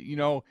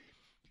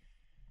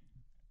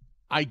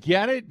I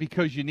get it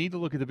because you need to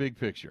look at the big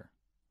picture.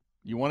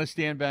 You want to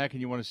stand back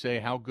and you want to say,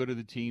 how good are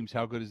the teams,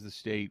 how good is the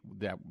state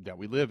that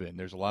we live in?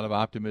 There's a lot of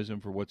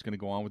optimism for what's going to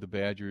go on with the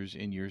Badgers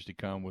in years to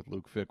come with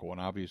Luke Fickell, and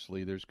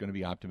obviously there's going to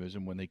be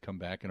optimism when they come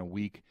back in a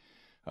week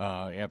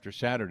after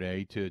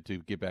Saturday to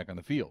get back on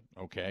the field,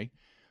 okay?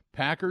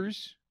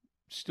 Packers,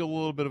 still a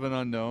little bit of an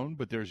unknown,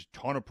 but there's a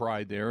ton of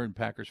pride there, and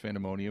Packers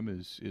fandemonium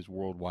is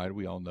worldwide.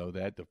 We all know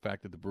that. The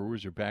fact that the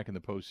Brewers are back in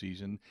the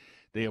postseason,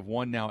 they have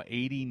won now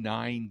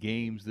 89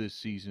 games this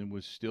season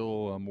with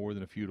still more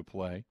than a few to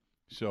play.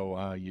 So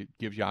it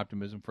gives you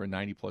optimism for a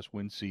 90-plus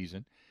win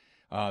season.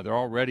 They've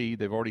already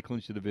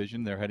clinched the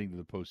division. They're heading to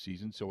the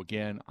postseason. So,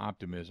 again,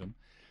 optimism.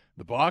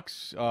 The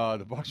Bucks are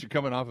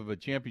coming off of a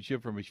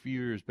championship from a few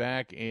years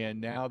back,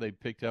 and now they've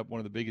picked up one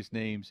of the biggest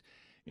names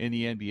in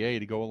the NBA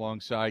to go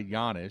alongside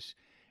Giannis.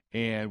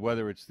 And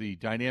whether it's the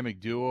dynamic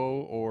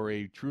duo or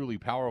a truly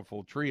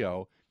powerful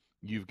trio,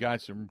 you've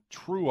got some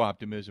true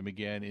optimism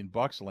again in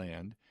Bucks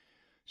land.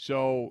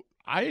 So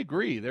I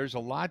agree. There's a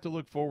lot to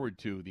look forward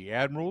to. The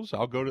Admirals,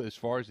 I'll go as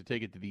far as to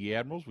take it to the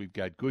Admirals. We've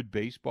got good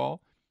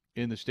baseball.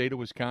 in the state of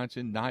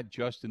Wisconsin, not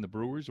just in the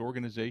Brewers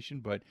organization,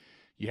 but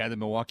you had the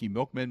Milwaukee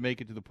Milkmen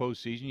make it to the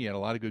postseason. You had a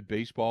lot of good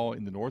baseball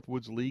in the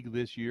Northwoods League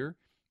this year.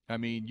 I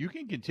mean, you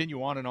can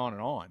continue on and on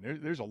and on.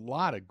 There's a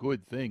lot of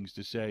good things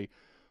to say.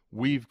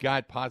 We've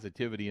got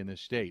positivity in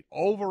this state.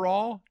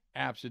 Overall,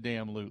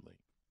 abso-damn-lutely.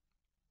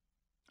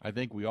 I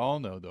think we all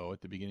know, though,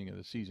 at the beginning of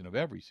the season, of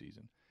every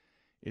season,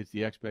 it's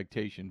the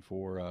expectation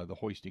for the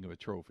hoisting of a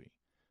trophy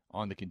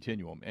on the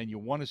continuum. And you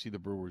want to see the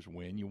Brewers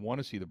win. You want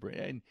to see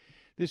and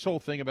this whole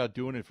thing about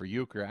doing it for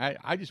Euchre,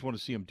 I just want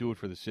to see them do it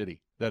for the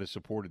city that has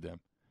supported them,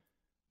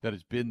 that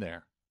has been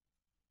there.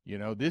 You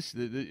know,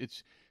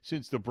 it's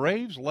since the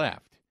Braves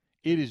left,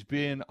 it has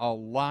been a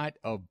lot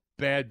of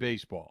bad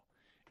baseball.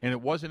 And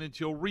it wasn't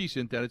until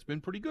recent that it's been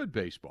pretty good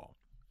baseball.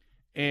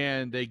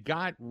 And they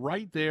got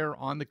right there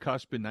on the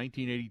cusp in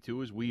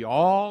 1982, as we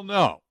all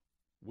know.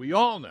 We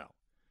all know.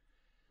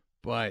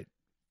 But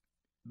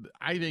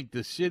I think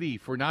the city,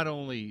 for not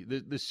only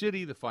the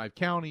city, the 5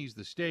 counties,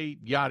 the state,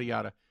 yada,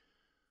 yada,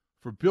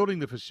 for building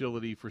the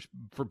facility,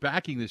 for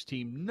backing this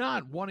team,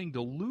 not wanting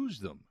to lose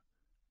them.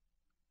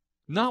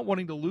 Not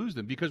wanting to lose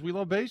them because we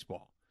love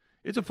baseball.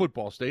 It's a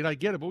football state, I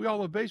get it, but we all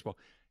love baseball.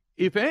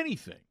 If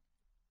anything,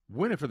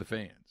 win it for the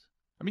fans.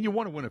 I mean, you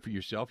want to win it for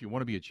yourself. You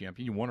want to be a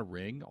champion. You want a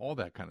ring, all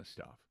that kind of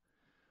stuff.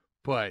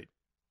 But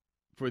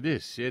for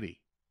this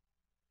city,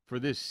 for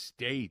this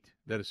state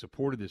that has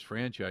supported this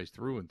franchise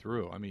through and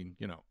through, I mean,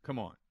 you know, come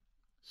on.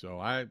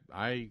 So I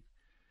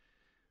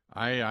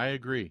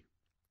agree.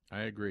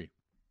 I agree.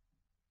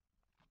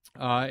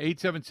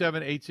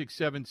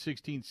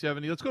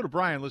 877-867-1670. Let's go to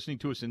Brian listening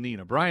to us in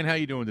Neenah. Brian, how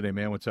you doing today,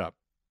 man? What's up?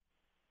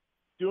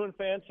 Doing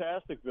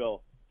fantastic,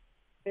 Bill.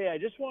 Hey, I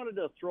just wanted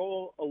to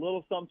throw a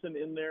little something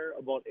in there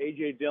about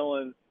A.J.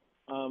 Dillon,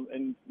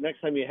 and next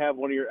time you have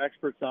one of your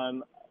experts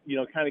on, you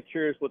know, kind of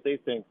curious what they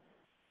think.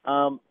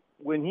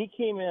 When he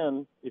came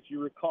in, if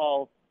you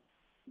recall,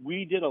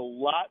 we did a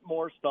lot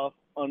more stuff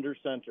under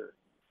center.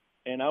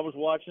 And I was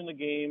watching the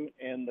game,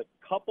 and the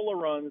couple of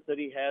runs that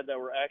he had that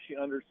were actually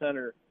under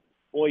center,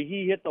 boy,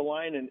 he hit the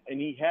line, and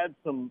he had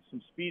some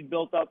speed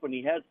built up, and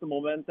he had some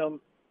momentum,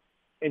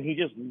 and he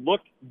just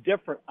looked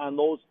different on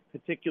those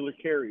particular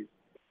carries.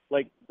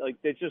 Like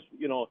they just,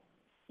 you know,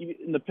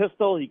 in the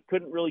pistol, he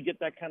couldn't really get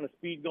that kind of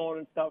speed going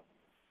and stuff.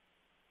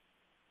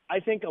 I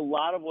think a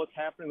lot of what's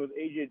happening with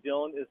A.J.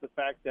 Dillon is the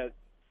fact that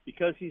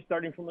because he's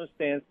starting from a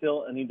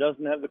standstill and he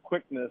doesn't have the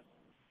quickness,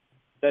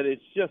 that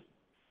it's just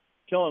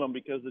killing him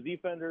because the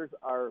defenders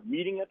are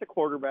meeting at the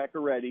quarterback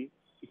already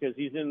because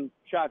he's in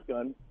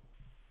shotgun.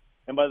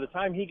 And by the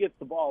time he gets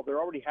the ball, they're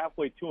already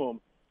halfway to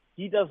him.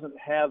 He doesn't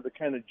have the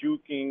kind of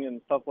juking and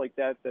stuff like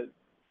that,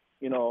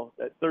 you know,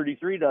 that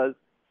 33 does.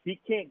 He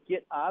can't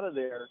get out of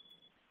there.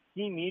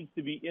 He needs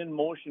to be in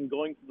motion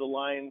going to the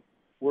line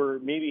where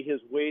maybe his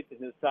weight and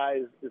his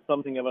size is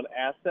something of an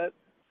asset.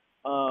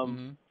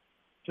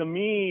 To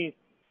me,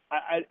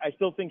 I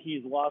still think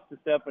he's lost a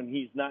step and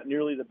he's not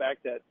nearly the back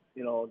that,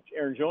 you know,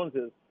 Aaron Jones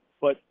is.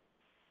 But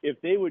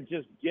if they would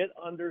just get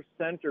under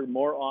center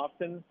more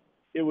often,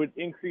 it would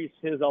increase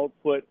his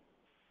output,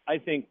 I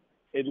think,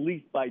 at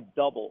least by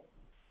double.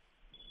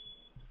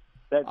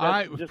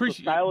 I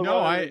appreciate. No,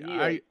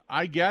 I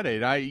get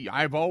it.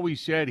 I've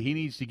always said he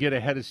needs to get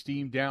ahead of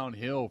steam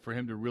downhill for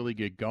him to really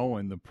get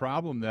going. The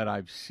problem that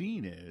I've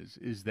seen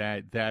is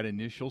that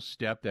initial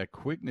step, that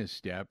quickness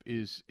step,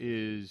 it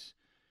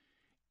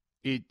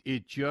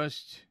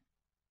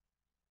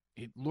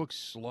looks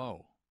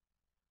slow.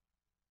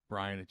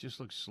 Brian, it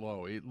just looks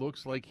slow. It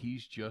looks like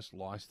he's just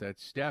lost that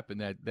step and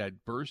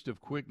that burst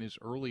of quickness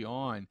early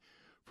on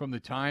from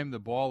the time the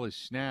ball is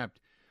snapped,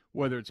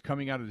 whether it's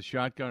coming out of the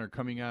shotgun or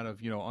coming out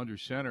of, you know, under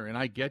center. And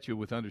I get you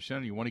with under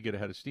center, you want to get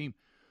ahead of steam.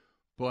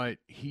 But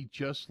he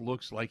just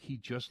looks like he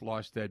just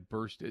lost that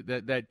burst,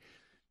 that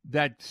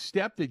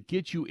step that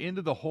gets you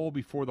into the hole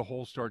before the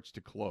hole starts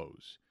to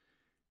close.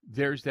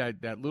 There's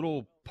that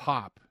little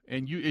pop,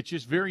 and it's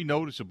just very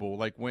noticeable,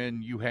 like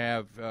when you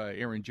have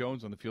Aaron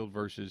Jones on the field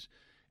versus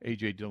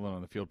A.J. Dillon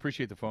on the field.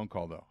 Appreciate the phone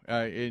call, though.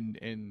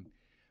 And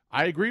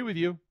I agree with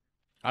you.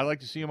 I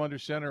like to see him under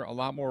center a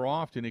lot more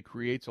often. It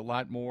creates a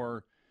lot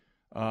more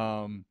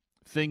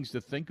things to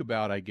think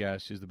about, I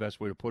guess, is the best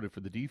way to put it for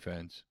the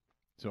defense.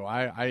 So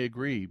I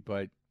agree,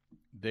 but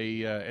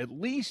they, at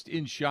least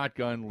in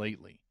shotgun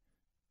lately,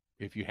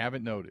 if you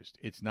haven't noticed,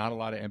 it's not a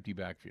lot of empty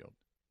backfield.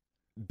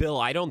 Bill,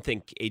 I don't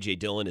think A.J.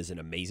 Dillon is an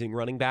amazing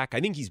running back. I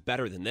think he's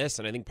better than this,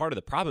 and I think part of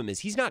the problem is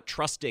he's not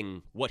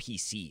trusting what he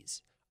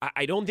sees.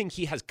 I don't think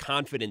he has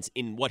confidence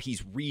in what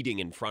he's reading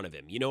in front of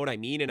him. You know what I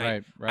mean? And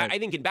right. I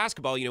think in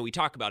basketball, you know, we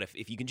talk about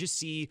if you can just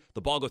see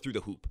the ball go through the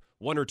hoop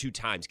 1 or 2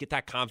 times, get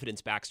that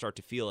confidence back, start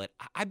to feel it.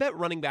 I bet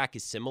running back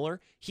is similar.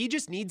 He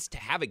just needs to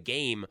have a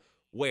game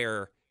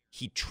where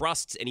he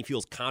trusts and he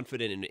feels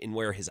confident in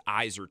where his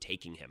eyes are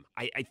taking him.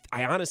 I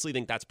honestly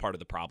think that's part of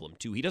the problem,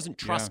 too. He doesn't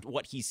trust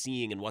what he's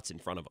seeing and what's in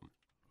front of him.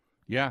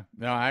 Yeah,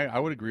 no, I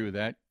would agree with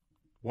that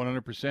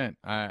 100%.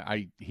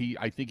 I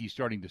think he's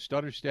starting to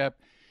stutter step.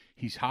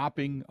 He's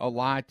hopping a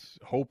lot,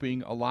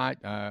 hoping a lot.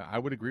 I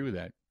would agree with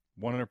that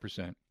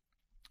 100%.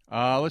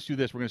 Let's do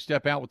this. We're going to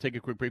step out. We'll take a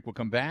quick break. We'll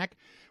come back.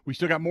 We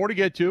still got more to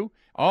get to.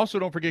 Also,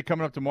 don't forget,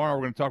 coming up tomorrow,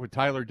 we're going to talk with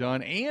Tyler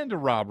Dunn and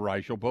Rob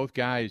Reichel. Both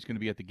guys going to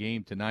be at the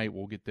game tonight.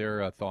 We'll get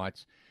their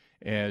thoughts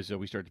as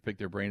we start to pick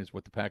their brain as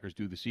what the Packers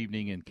do this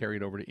evening and carry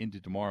it over into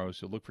tomorrow.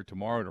 So look for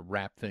tomorrow to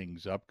wrap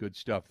things up. Good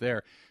stuff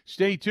there.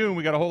 Stay tuned.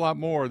 We got a whole lot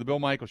more of the Bill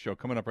Michaels Show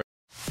coming up right.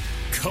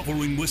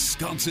 Covering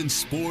Wisconsin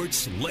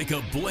sports like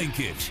a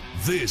blanket.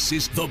 This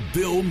is the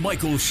Bill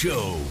Michaels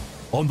Show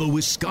on the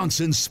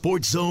Wisconsin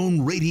Sports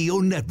Zone Radio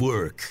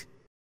Network.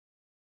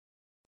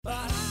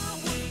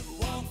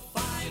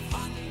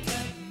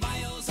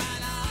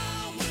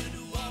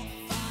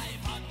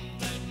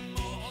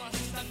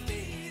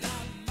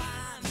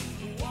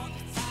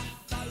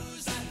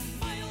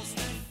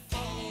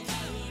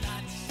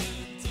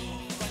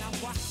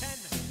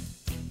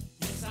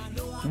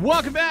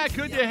 Welcome back.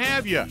 Good to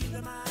have you.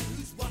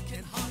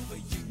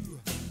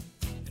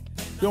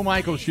 Bill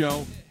Michaels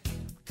Show.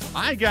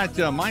 I got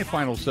my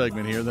final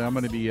segment here that I'm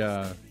going to be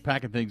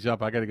packing things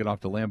up. I got to get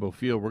off to Lambeau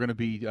Field. We're going to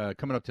be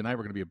coming up tonight.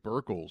 We're going to be at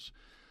Burkles,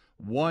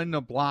 1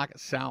 block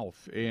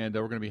south, and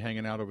we're going to be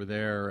hanging out over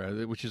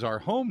there, which is our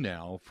home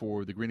now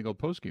for the Green and Gold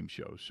postgame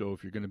show. So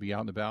if you're going to be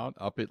out and about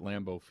up at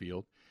Lambeau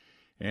Field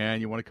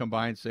and you want to come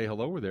by and say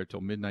hello, we're there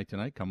till midnight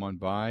tonight. Come on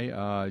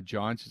by.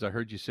 John says, I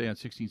heard you say on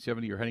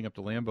 1670 you're heading up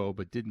to Lambeau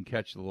but didn't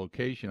catch the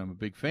location. I'm a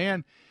big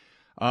fan.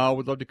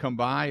 Would love to come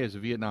by as a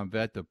Vietnam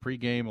vet, the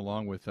pregame,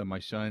 along with my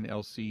son,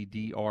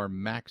 LCDR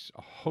Max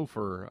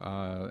Hofer,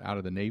 out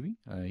of the Navy.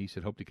 He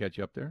said, hope to catch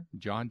you up there.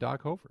 John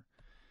Doc Hofer.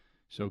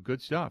 So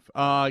good stuff.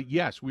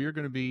 Yes, we are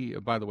going to be,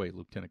 by the way,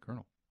 Lieutenant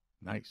Colonel.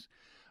 Nice.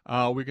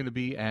 We're going to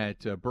be at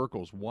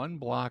Burkles, 1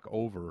 block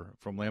over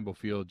from Lambeau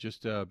Field,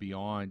 just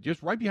beyond,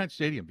 just right behind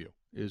Stadium View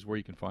is where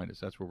you can find us.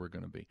 That's where we're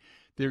going to be.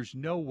 There's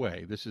no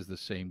way this is the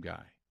same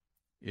guy.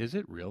 Is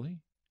it really?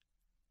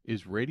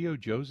 Is Radio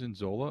Joe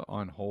Zinzola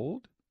on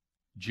hold?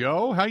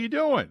 Joe, how you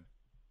doing?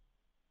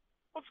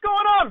 What's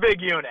going on, big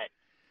unit?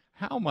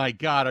 How, my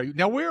God, are you?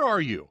 Now, where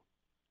are you?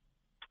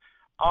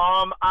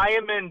 I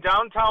am in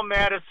downtown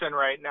Madison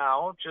right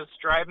now, just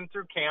driving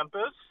through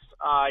campus.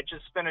 I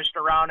just finished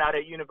a round out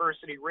at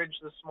University Ridge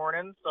this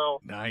morning,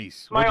 so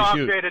nice. It's my off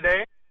day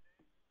today.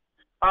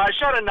 I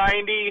shot a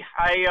 90.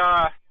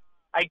 I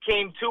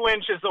came 2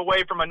 inches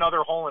away from another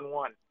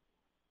hole-in-one.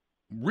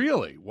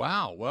 Really?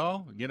 Wow.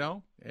 Well,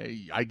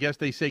 I guess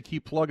they say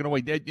keep plugging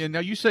away. Now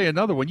you say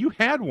another one. You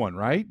had one,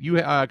 right? You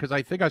because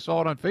I think I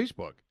saw it on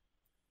Facebook.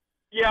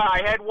 Yeah,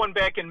 I had one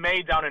back in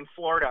May down in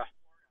Florida.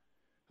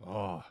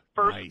 Oh,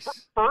 nice.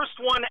 First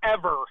one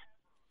ever.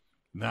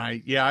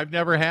 Nice. Yeah, I've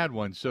never had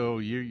one, so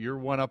you're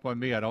one up on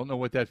me. I don't know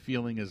what that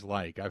feeling is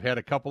like. I've had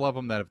a couple of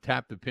them that have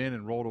tapped the pin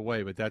and rolled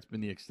away, but that's been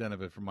the extent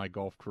of it for my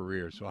golf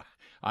career. So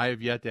I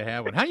have yet to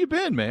have one. How you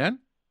been, man?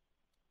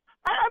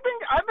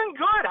 I've been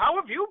good. How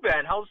have you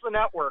been? How's the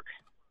network?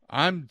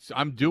 I'm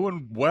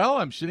doing well.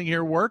 I'm sitting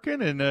here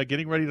working and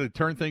getting ready to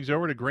turn things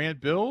over to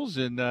Grant Bills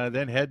and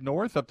then head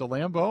north up to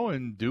Lambeau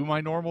and do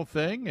my normal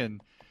thing.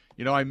 And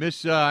I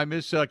miss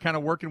kind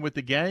of working with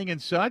the gang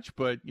and such.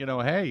 But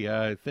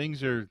hey,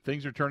 things are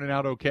turning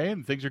out okay,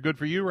 and things are good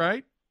for you,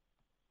 right?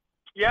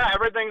 Yeah,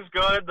 everything's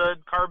good. The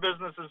car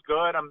business is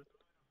good. I'm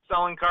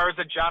selling cars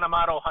at John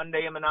Amato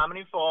Hyundai in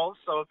Menominee Falls.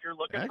 So if you're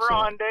looking for a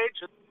Hyundai,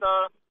 just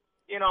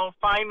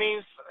find me.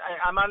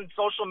 I'm on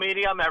social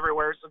media. I'm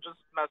everywhere. So just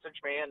message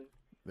me, and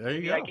there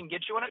you go. I can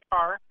get you in a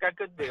car. Got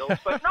good deals.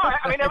 But no,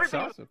 I mean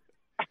everything. Awesome.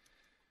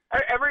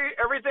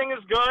 Everything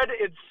is good.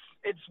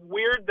 It's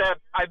weird that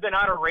I've been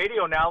on a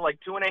radio now like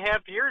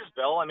 2.5 years,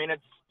 Bill. I mean,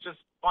 it's just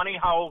funny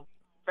how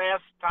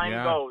fast time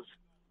goes.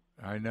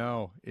 I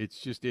know. It's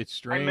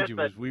strange. I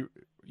miss it.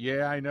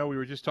 Yeah, I know. We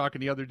were just talking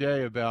the other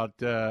day about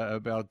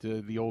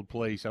the old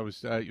place.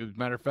 As a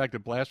matter of fact, a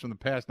blast from the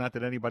past. Not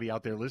that anybody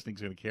out there listening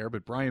is going to care,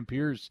 but Brian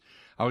Pierce.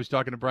 I was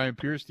talking to Brian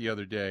Pierce the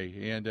other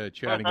day and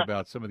chatting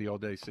about some of the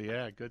old days. So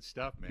yeah, good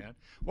stuff, man.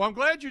 Well, I'm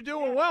glad you're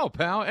doing well,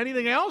 pal.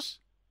 Anything else?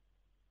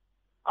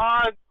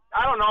 I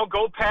don't know.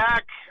 Go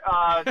Pack.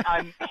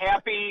 I'm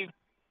happy.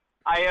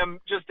 I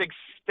am just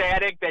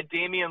ecstatic that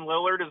Damian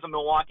Lillard is a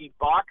Milwaukee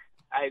Buck.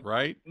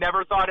 I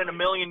never thought in a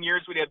million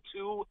years we'd have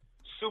 2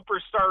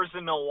 superstars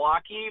in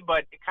Milwaukee,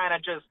 but it kind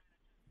of just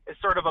is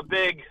sort of a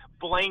big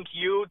blank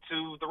you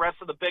to the rest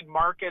of the big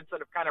markets that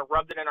have kind of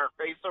rubbed it in our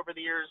face over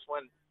the years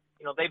when,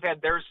 they've had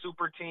their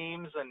super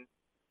teams. And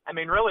I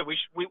mean, really,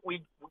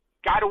 we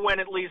got to win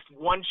at least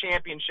one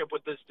championship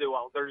with this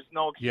duo. There's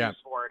no excuse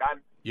for it.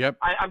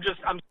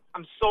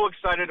 I'm so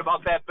excited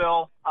about that,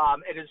 Bill.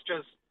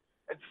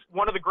 It's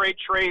one of the great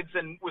trades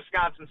in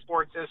Wisconsin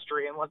sports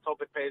history, and let's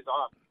hope it pays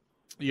off.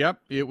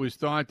 Yep, it was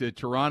thought that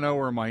Toronto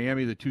or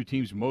Miami, the 2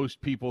 teams most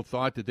people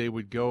thought that they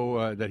would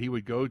go, that he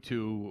would go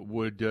to,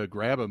 would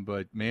grab him.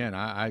 But man,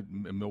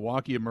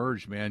 Milwaukee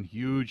emerged, man,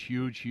 huge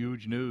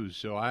news.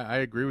 So I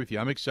agree with you.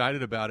 I'm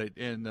excited about it,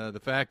 and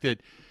the fact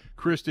that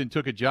Kristen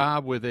took a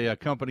job with a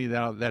company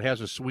that has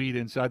a suite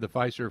inside the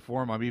Fiserv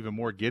Forum, I'm even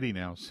more giddy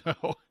now. So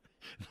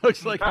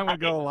looks like I'm going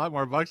to go a lot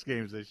more Bucks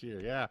games this year.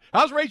 Yeah,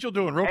 how's Rachel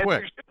doing, real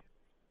quick?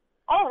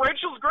 Oh,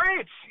 Rachel's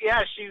great.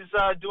 Yeah, she's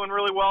doing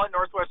really well at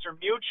Northwestern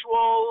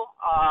Mutual.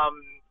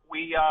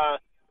 We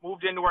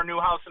moved into our new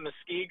house in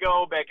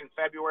Muskego back in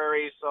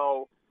February,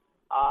 so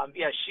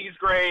yeah, she's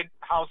great.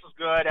 House is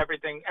good.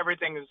 Everything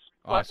is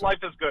awesome. Life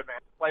is good, man.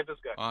 Life is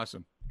good.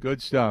 Awesome.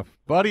 Good stuff.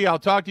 Buddy, I'll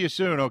talk to you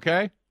soon,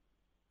 okay?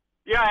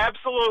 Yeah,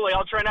 absolutely.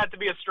 I'll try not to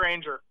be a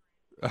stranger.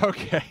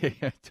 Okay.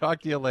 Talk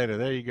to you later.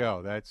 There you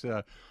go. That's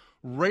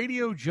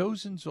Radio Joe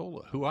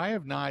Zinzola, who I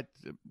have not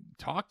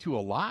talked to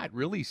a lot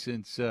really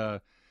since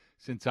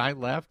I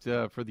left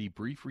for the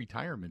brief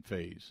retirement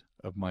phase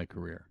of my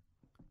career.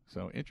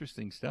 So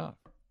interesting stuff.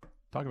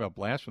 Talk about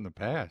blast from the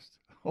past.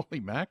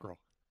 Holy mackerel.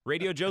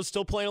 Radio Joe's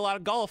still playing a lot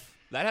of golf.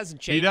 That hasn't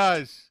changed.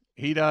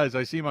 He does.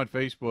 I see him on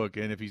Facebook,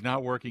 and if he's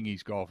not working,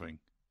 he's golfing.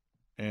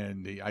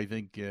 And I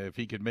think if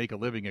he could make a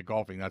living at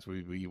golfing, that's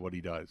what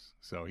he does.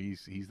 So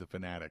he's the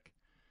fanatic.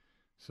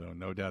 So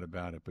no doubt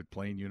about it. But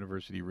playing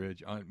University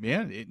Ridge,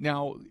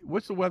 now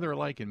what's the weather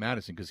like in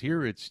Madison? Because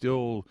here it's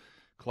still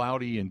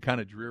cloudy and kind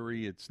of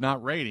dreary. It's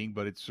not raining,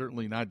 but it's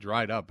certainly not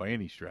dried up by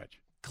any stretch.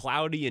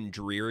 Cloudy and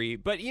dreary,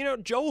 but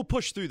Joe will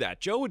push through that.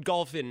 Joe would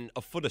golf in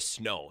a foot of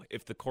snow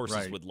if the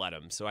courses would let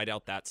him. So I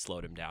doubt that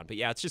slowed him down. But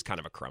yeah, it's just kind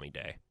of a crummy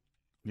day.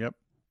 Yep,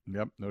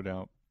 no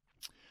doubt.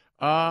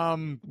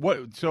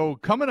 So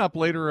coming up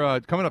later,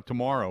 coming up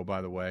tomorrow,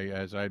 by the way,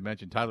 as I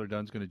mentioned, Tyler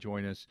Dunn's going to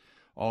join us.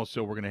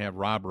 Also, we're going to have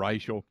Rob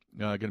Reichel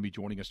going to be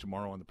joining us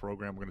tomorrow on the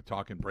program. We're going to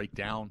talk and break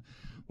down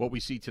what we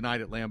see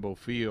tonight at Lambeau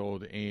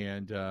Field.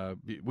 And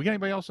we got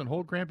anybody else on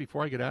hold, Grant,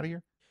 before I get out of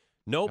here?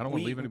 Nope. I don't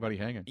want to leave anybody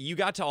hanging. You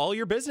got to all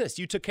your business.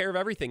 You took care of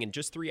everything in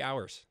just 3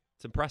 hours.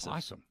 It's impressive.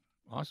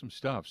 Awesome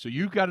stuff. So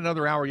you've got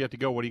another hour yet to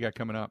go. What do you got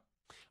coming up?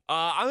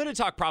 I'm going to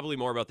talk probably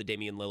more about the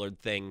Damian Lillard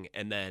thing,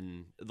 and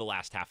then the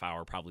last half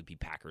hour probably be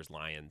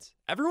Packers-Lions.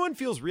 Everyone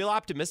feels real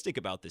optimistic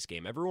about this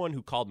game. Everyone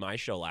who called my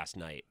show last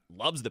night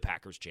loves the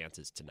Packers'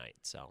 chances tonight,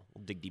 so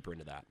we'll dig deeper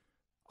into that.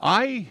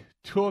 I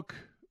took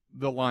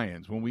the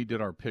Lions. When we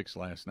did our picks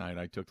last night,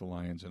 I took the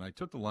Lions, and I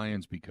took the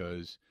Lions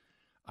because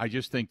I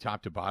just think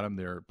top to bottom,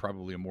 they're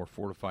probably a more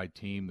fortified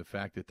team. The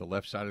fact that the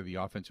left side of the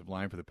offensive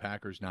line for the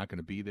Packers not going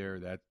to be there,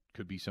 that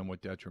could be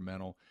somewhat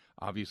detrimental,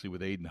 obviously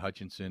with Aiden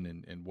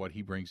Hutchinson and what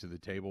he brings to the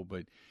table.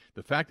 But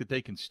the fact that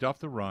they can stuff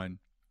the run,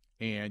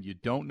 and you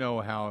don't know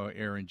how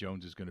Aaron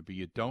Jones is going to be,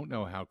 you don't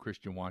know how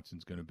Christian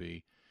Watson's going to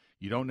be,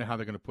 you don't know how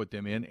they're going to put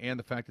them in, and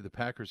the fact that the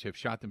Packers have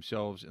shot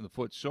themselves in the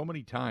foot so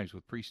many times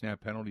with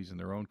pre-snap penalties and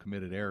their own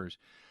committed errors,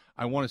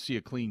 I want to see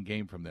a clean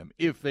game from them.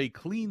 If they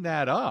clean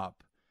that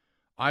up,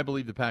 I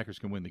believe the Packers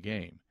can win the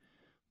game.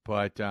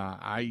 But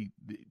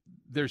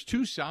there's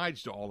two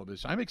sides to all of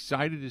this. I'm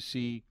excited to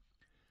see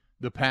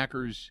the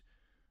Packers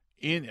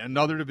in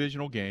another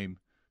divisional game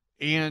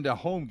and a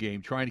home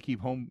game, trying to keep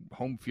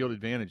home field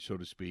advantage, so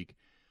to speak.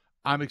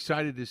 I'm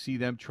excited to see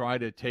them try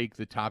to take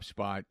the top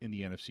spot in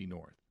the NFC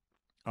North.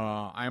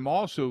 I'm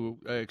also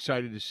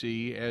excited to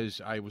see, as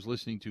I was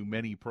listening to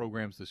many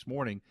programs this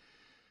morning,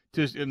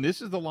 and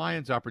this is the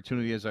Lions'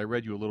 opportunity, as I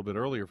read you a little bit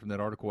earlier from that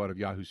article out of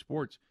Yahoo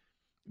Sports,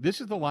 this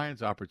is the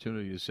Lions'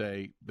 opportunity to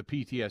say the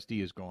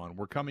PTSD is gone.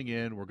 We're coming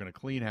in. We're going to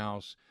clean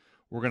house.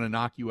 We're going to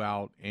knock you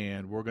out,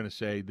 and we're going to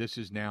say this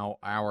is now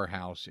our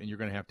house, and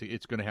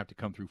it's going to have to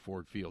come through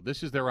Ford Field.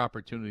 This is their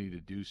opportunity to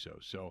do so.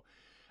 So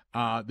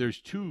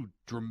there's two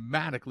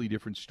dramatically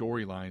different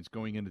storylines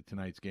going into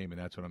tonight's game, and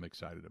that's what I'm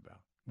excited about.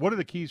 What are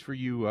the keys for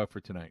you for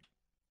tonight?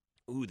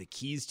 Ooh, the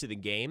keys to the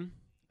game?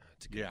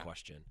 That's a good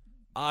question.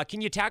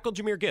 Can you tackle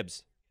Jahmyr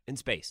Gibbs in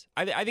space?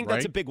 I think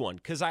that's a big one,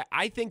 because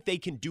I think they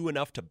can do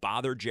enough to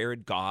bother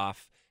Jared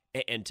Goff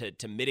and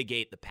to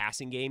mitigate the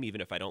passing game, even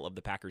if I don't love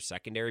the Packers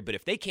secondary. But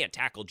if they can't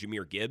tackle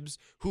Jahmyr Gibbs,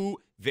 who,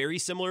 very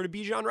similar to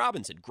Bijan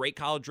Robinson, great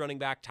college running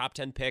back, top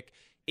 10 pick,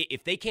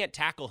 if they can't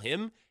tackle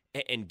him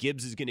and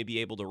Gibbs is going to be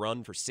able to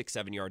run for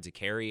 6-7 yards a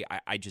carry,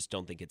 I just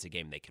don't think it's a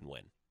game they can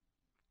win.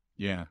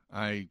 Yeah,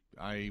 I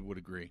would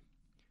agree.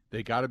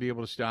 They got to be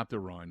able to stop the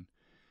run,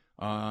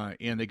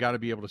 and they got to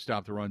be able to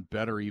stop the run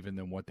better even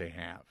than what they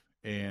have.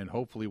 And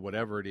hopefully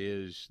whatever it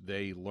is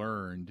they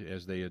learned,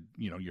 as they had,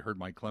 you heard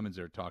Mike Clemens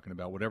there talking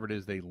about, whatever it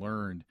is they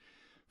learned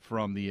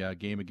from the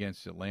game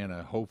against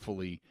Atlanta,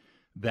 hopefully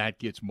that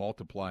gets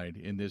multiplied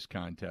in this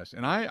contest.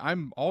 And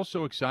I'm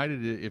also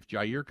excited if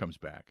Jair comes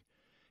back.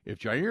 If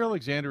Jair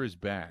Alexander is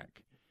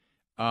back,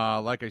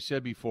 like I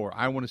said before,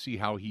 I want to see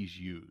how he's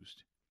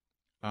used.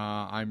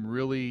 I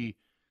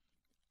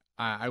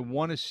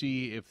want to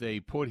see if they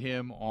put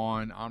him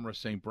on Amon-Ra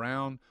St.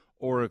 Brown,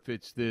 or if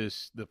it's the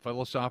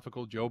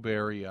philosophical Joe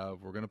Barry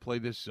of, we're going to play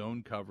this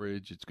zone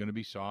coverage, it's going to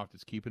be soft,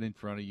 it's keep it in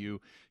front of you,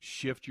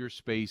 shift your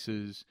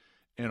spaces,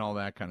 and all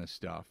that kind of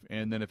stuff.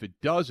 And then if it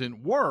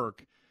doesn't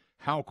work,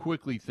 how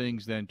quickly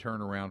things then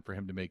turn around for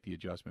him to make the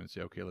adjustment and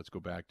say, okay, let's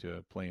go back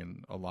to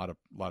playing a lot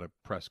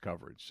of press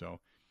coverage. So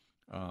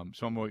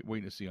I'm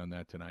waiting to see on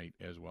that tonight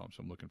as well.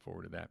 So I'm looking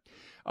forward to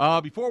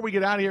that. Before we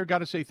get out of here, got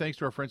to say thanks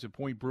to our friends at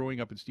Point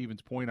Brewing up in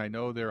Stevens Point. I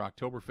know their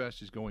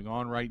Oktoberfest is going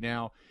on right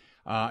now.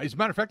 As a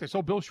matter of fact, I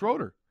saw Bill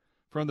Schroeder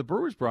from the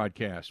Brewers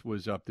broadcast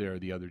was up there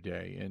the other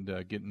day and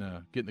getting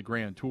the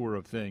grand tour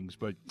of things.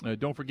 But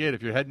don't forget,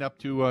 if you're heading up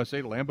to,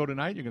 say, Lambeau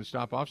tonight, you're going to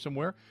stop off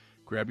somewhere,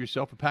 grab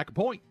yourself a Pack a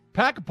Point.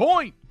 Pack a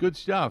Point! Good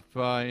stuff.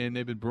 And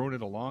they've been brewing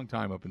it a long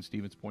time up in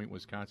Stevens Point,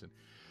 Wisconsin.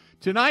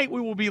 Tonight we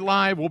will be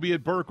live. We'll be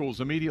at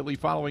Burkle's immediately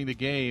following the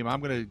game.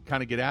 I'm going to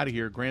kind of get out of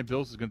here. Grant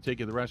Bills is going to take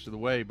you the rest of the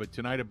way. But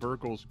tonight at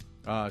Burkle's,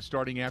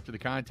 starting after the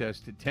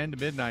contest at 10 to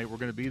midnight, we're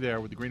going to be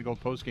there with the Green and Gold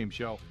postgame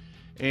show.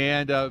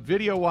 And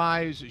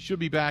video-wise, it should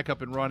be back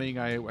up and running.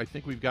 I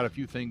think we've got a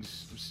few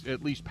things,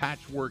 at least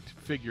patchworked,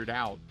 figured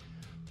out.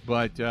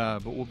 But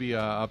we'll be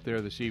up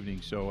there this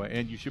evening. So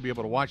and you should be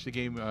able to watch the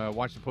game,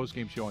 watch the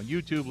postgame show on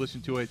YouTube,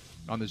 listen to it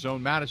on the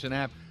Zone Madison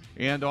app,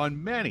 and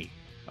on many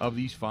of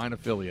these fine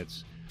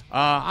affiliates.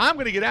 I'm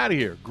going to get out of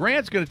here.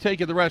 Grant's going to take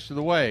you the rest of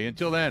the way.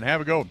 Until then,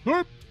 have a go.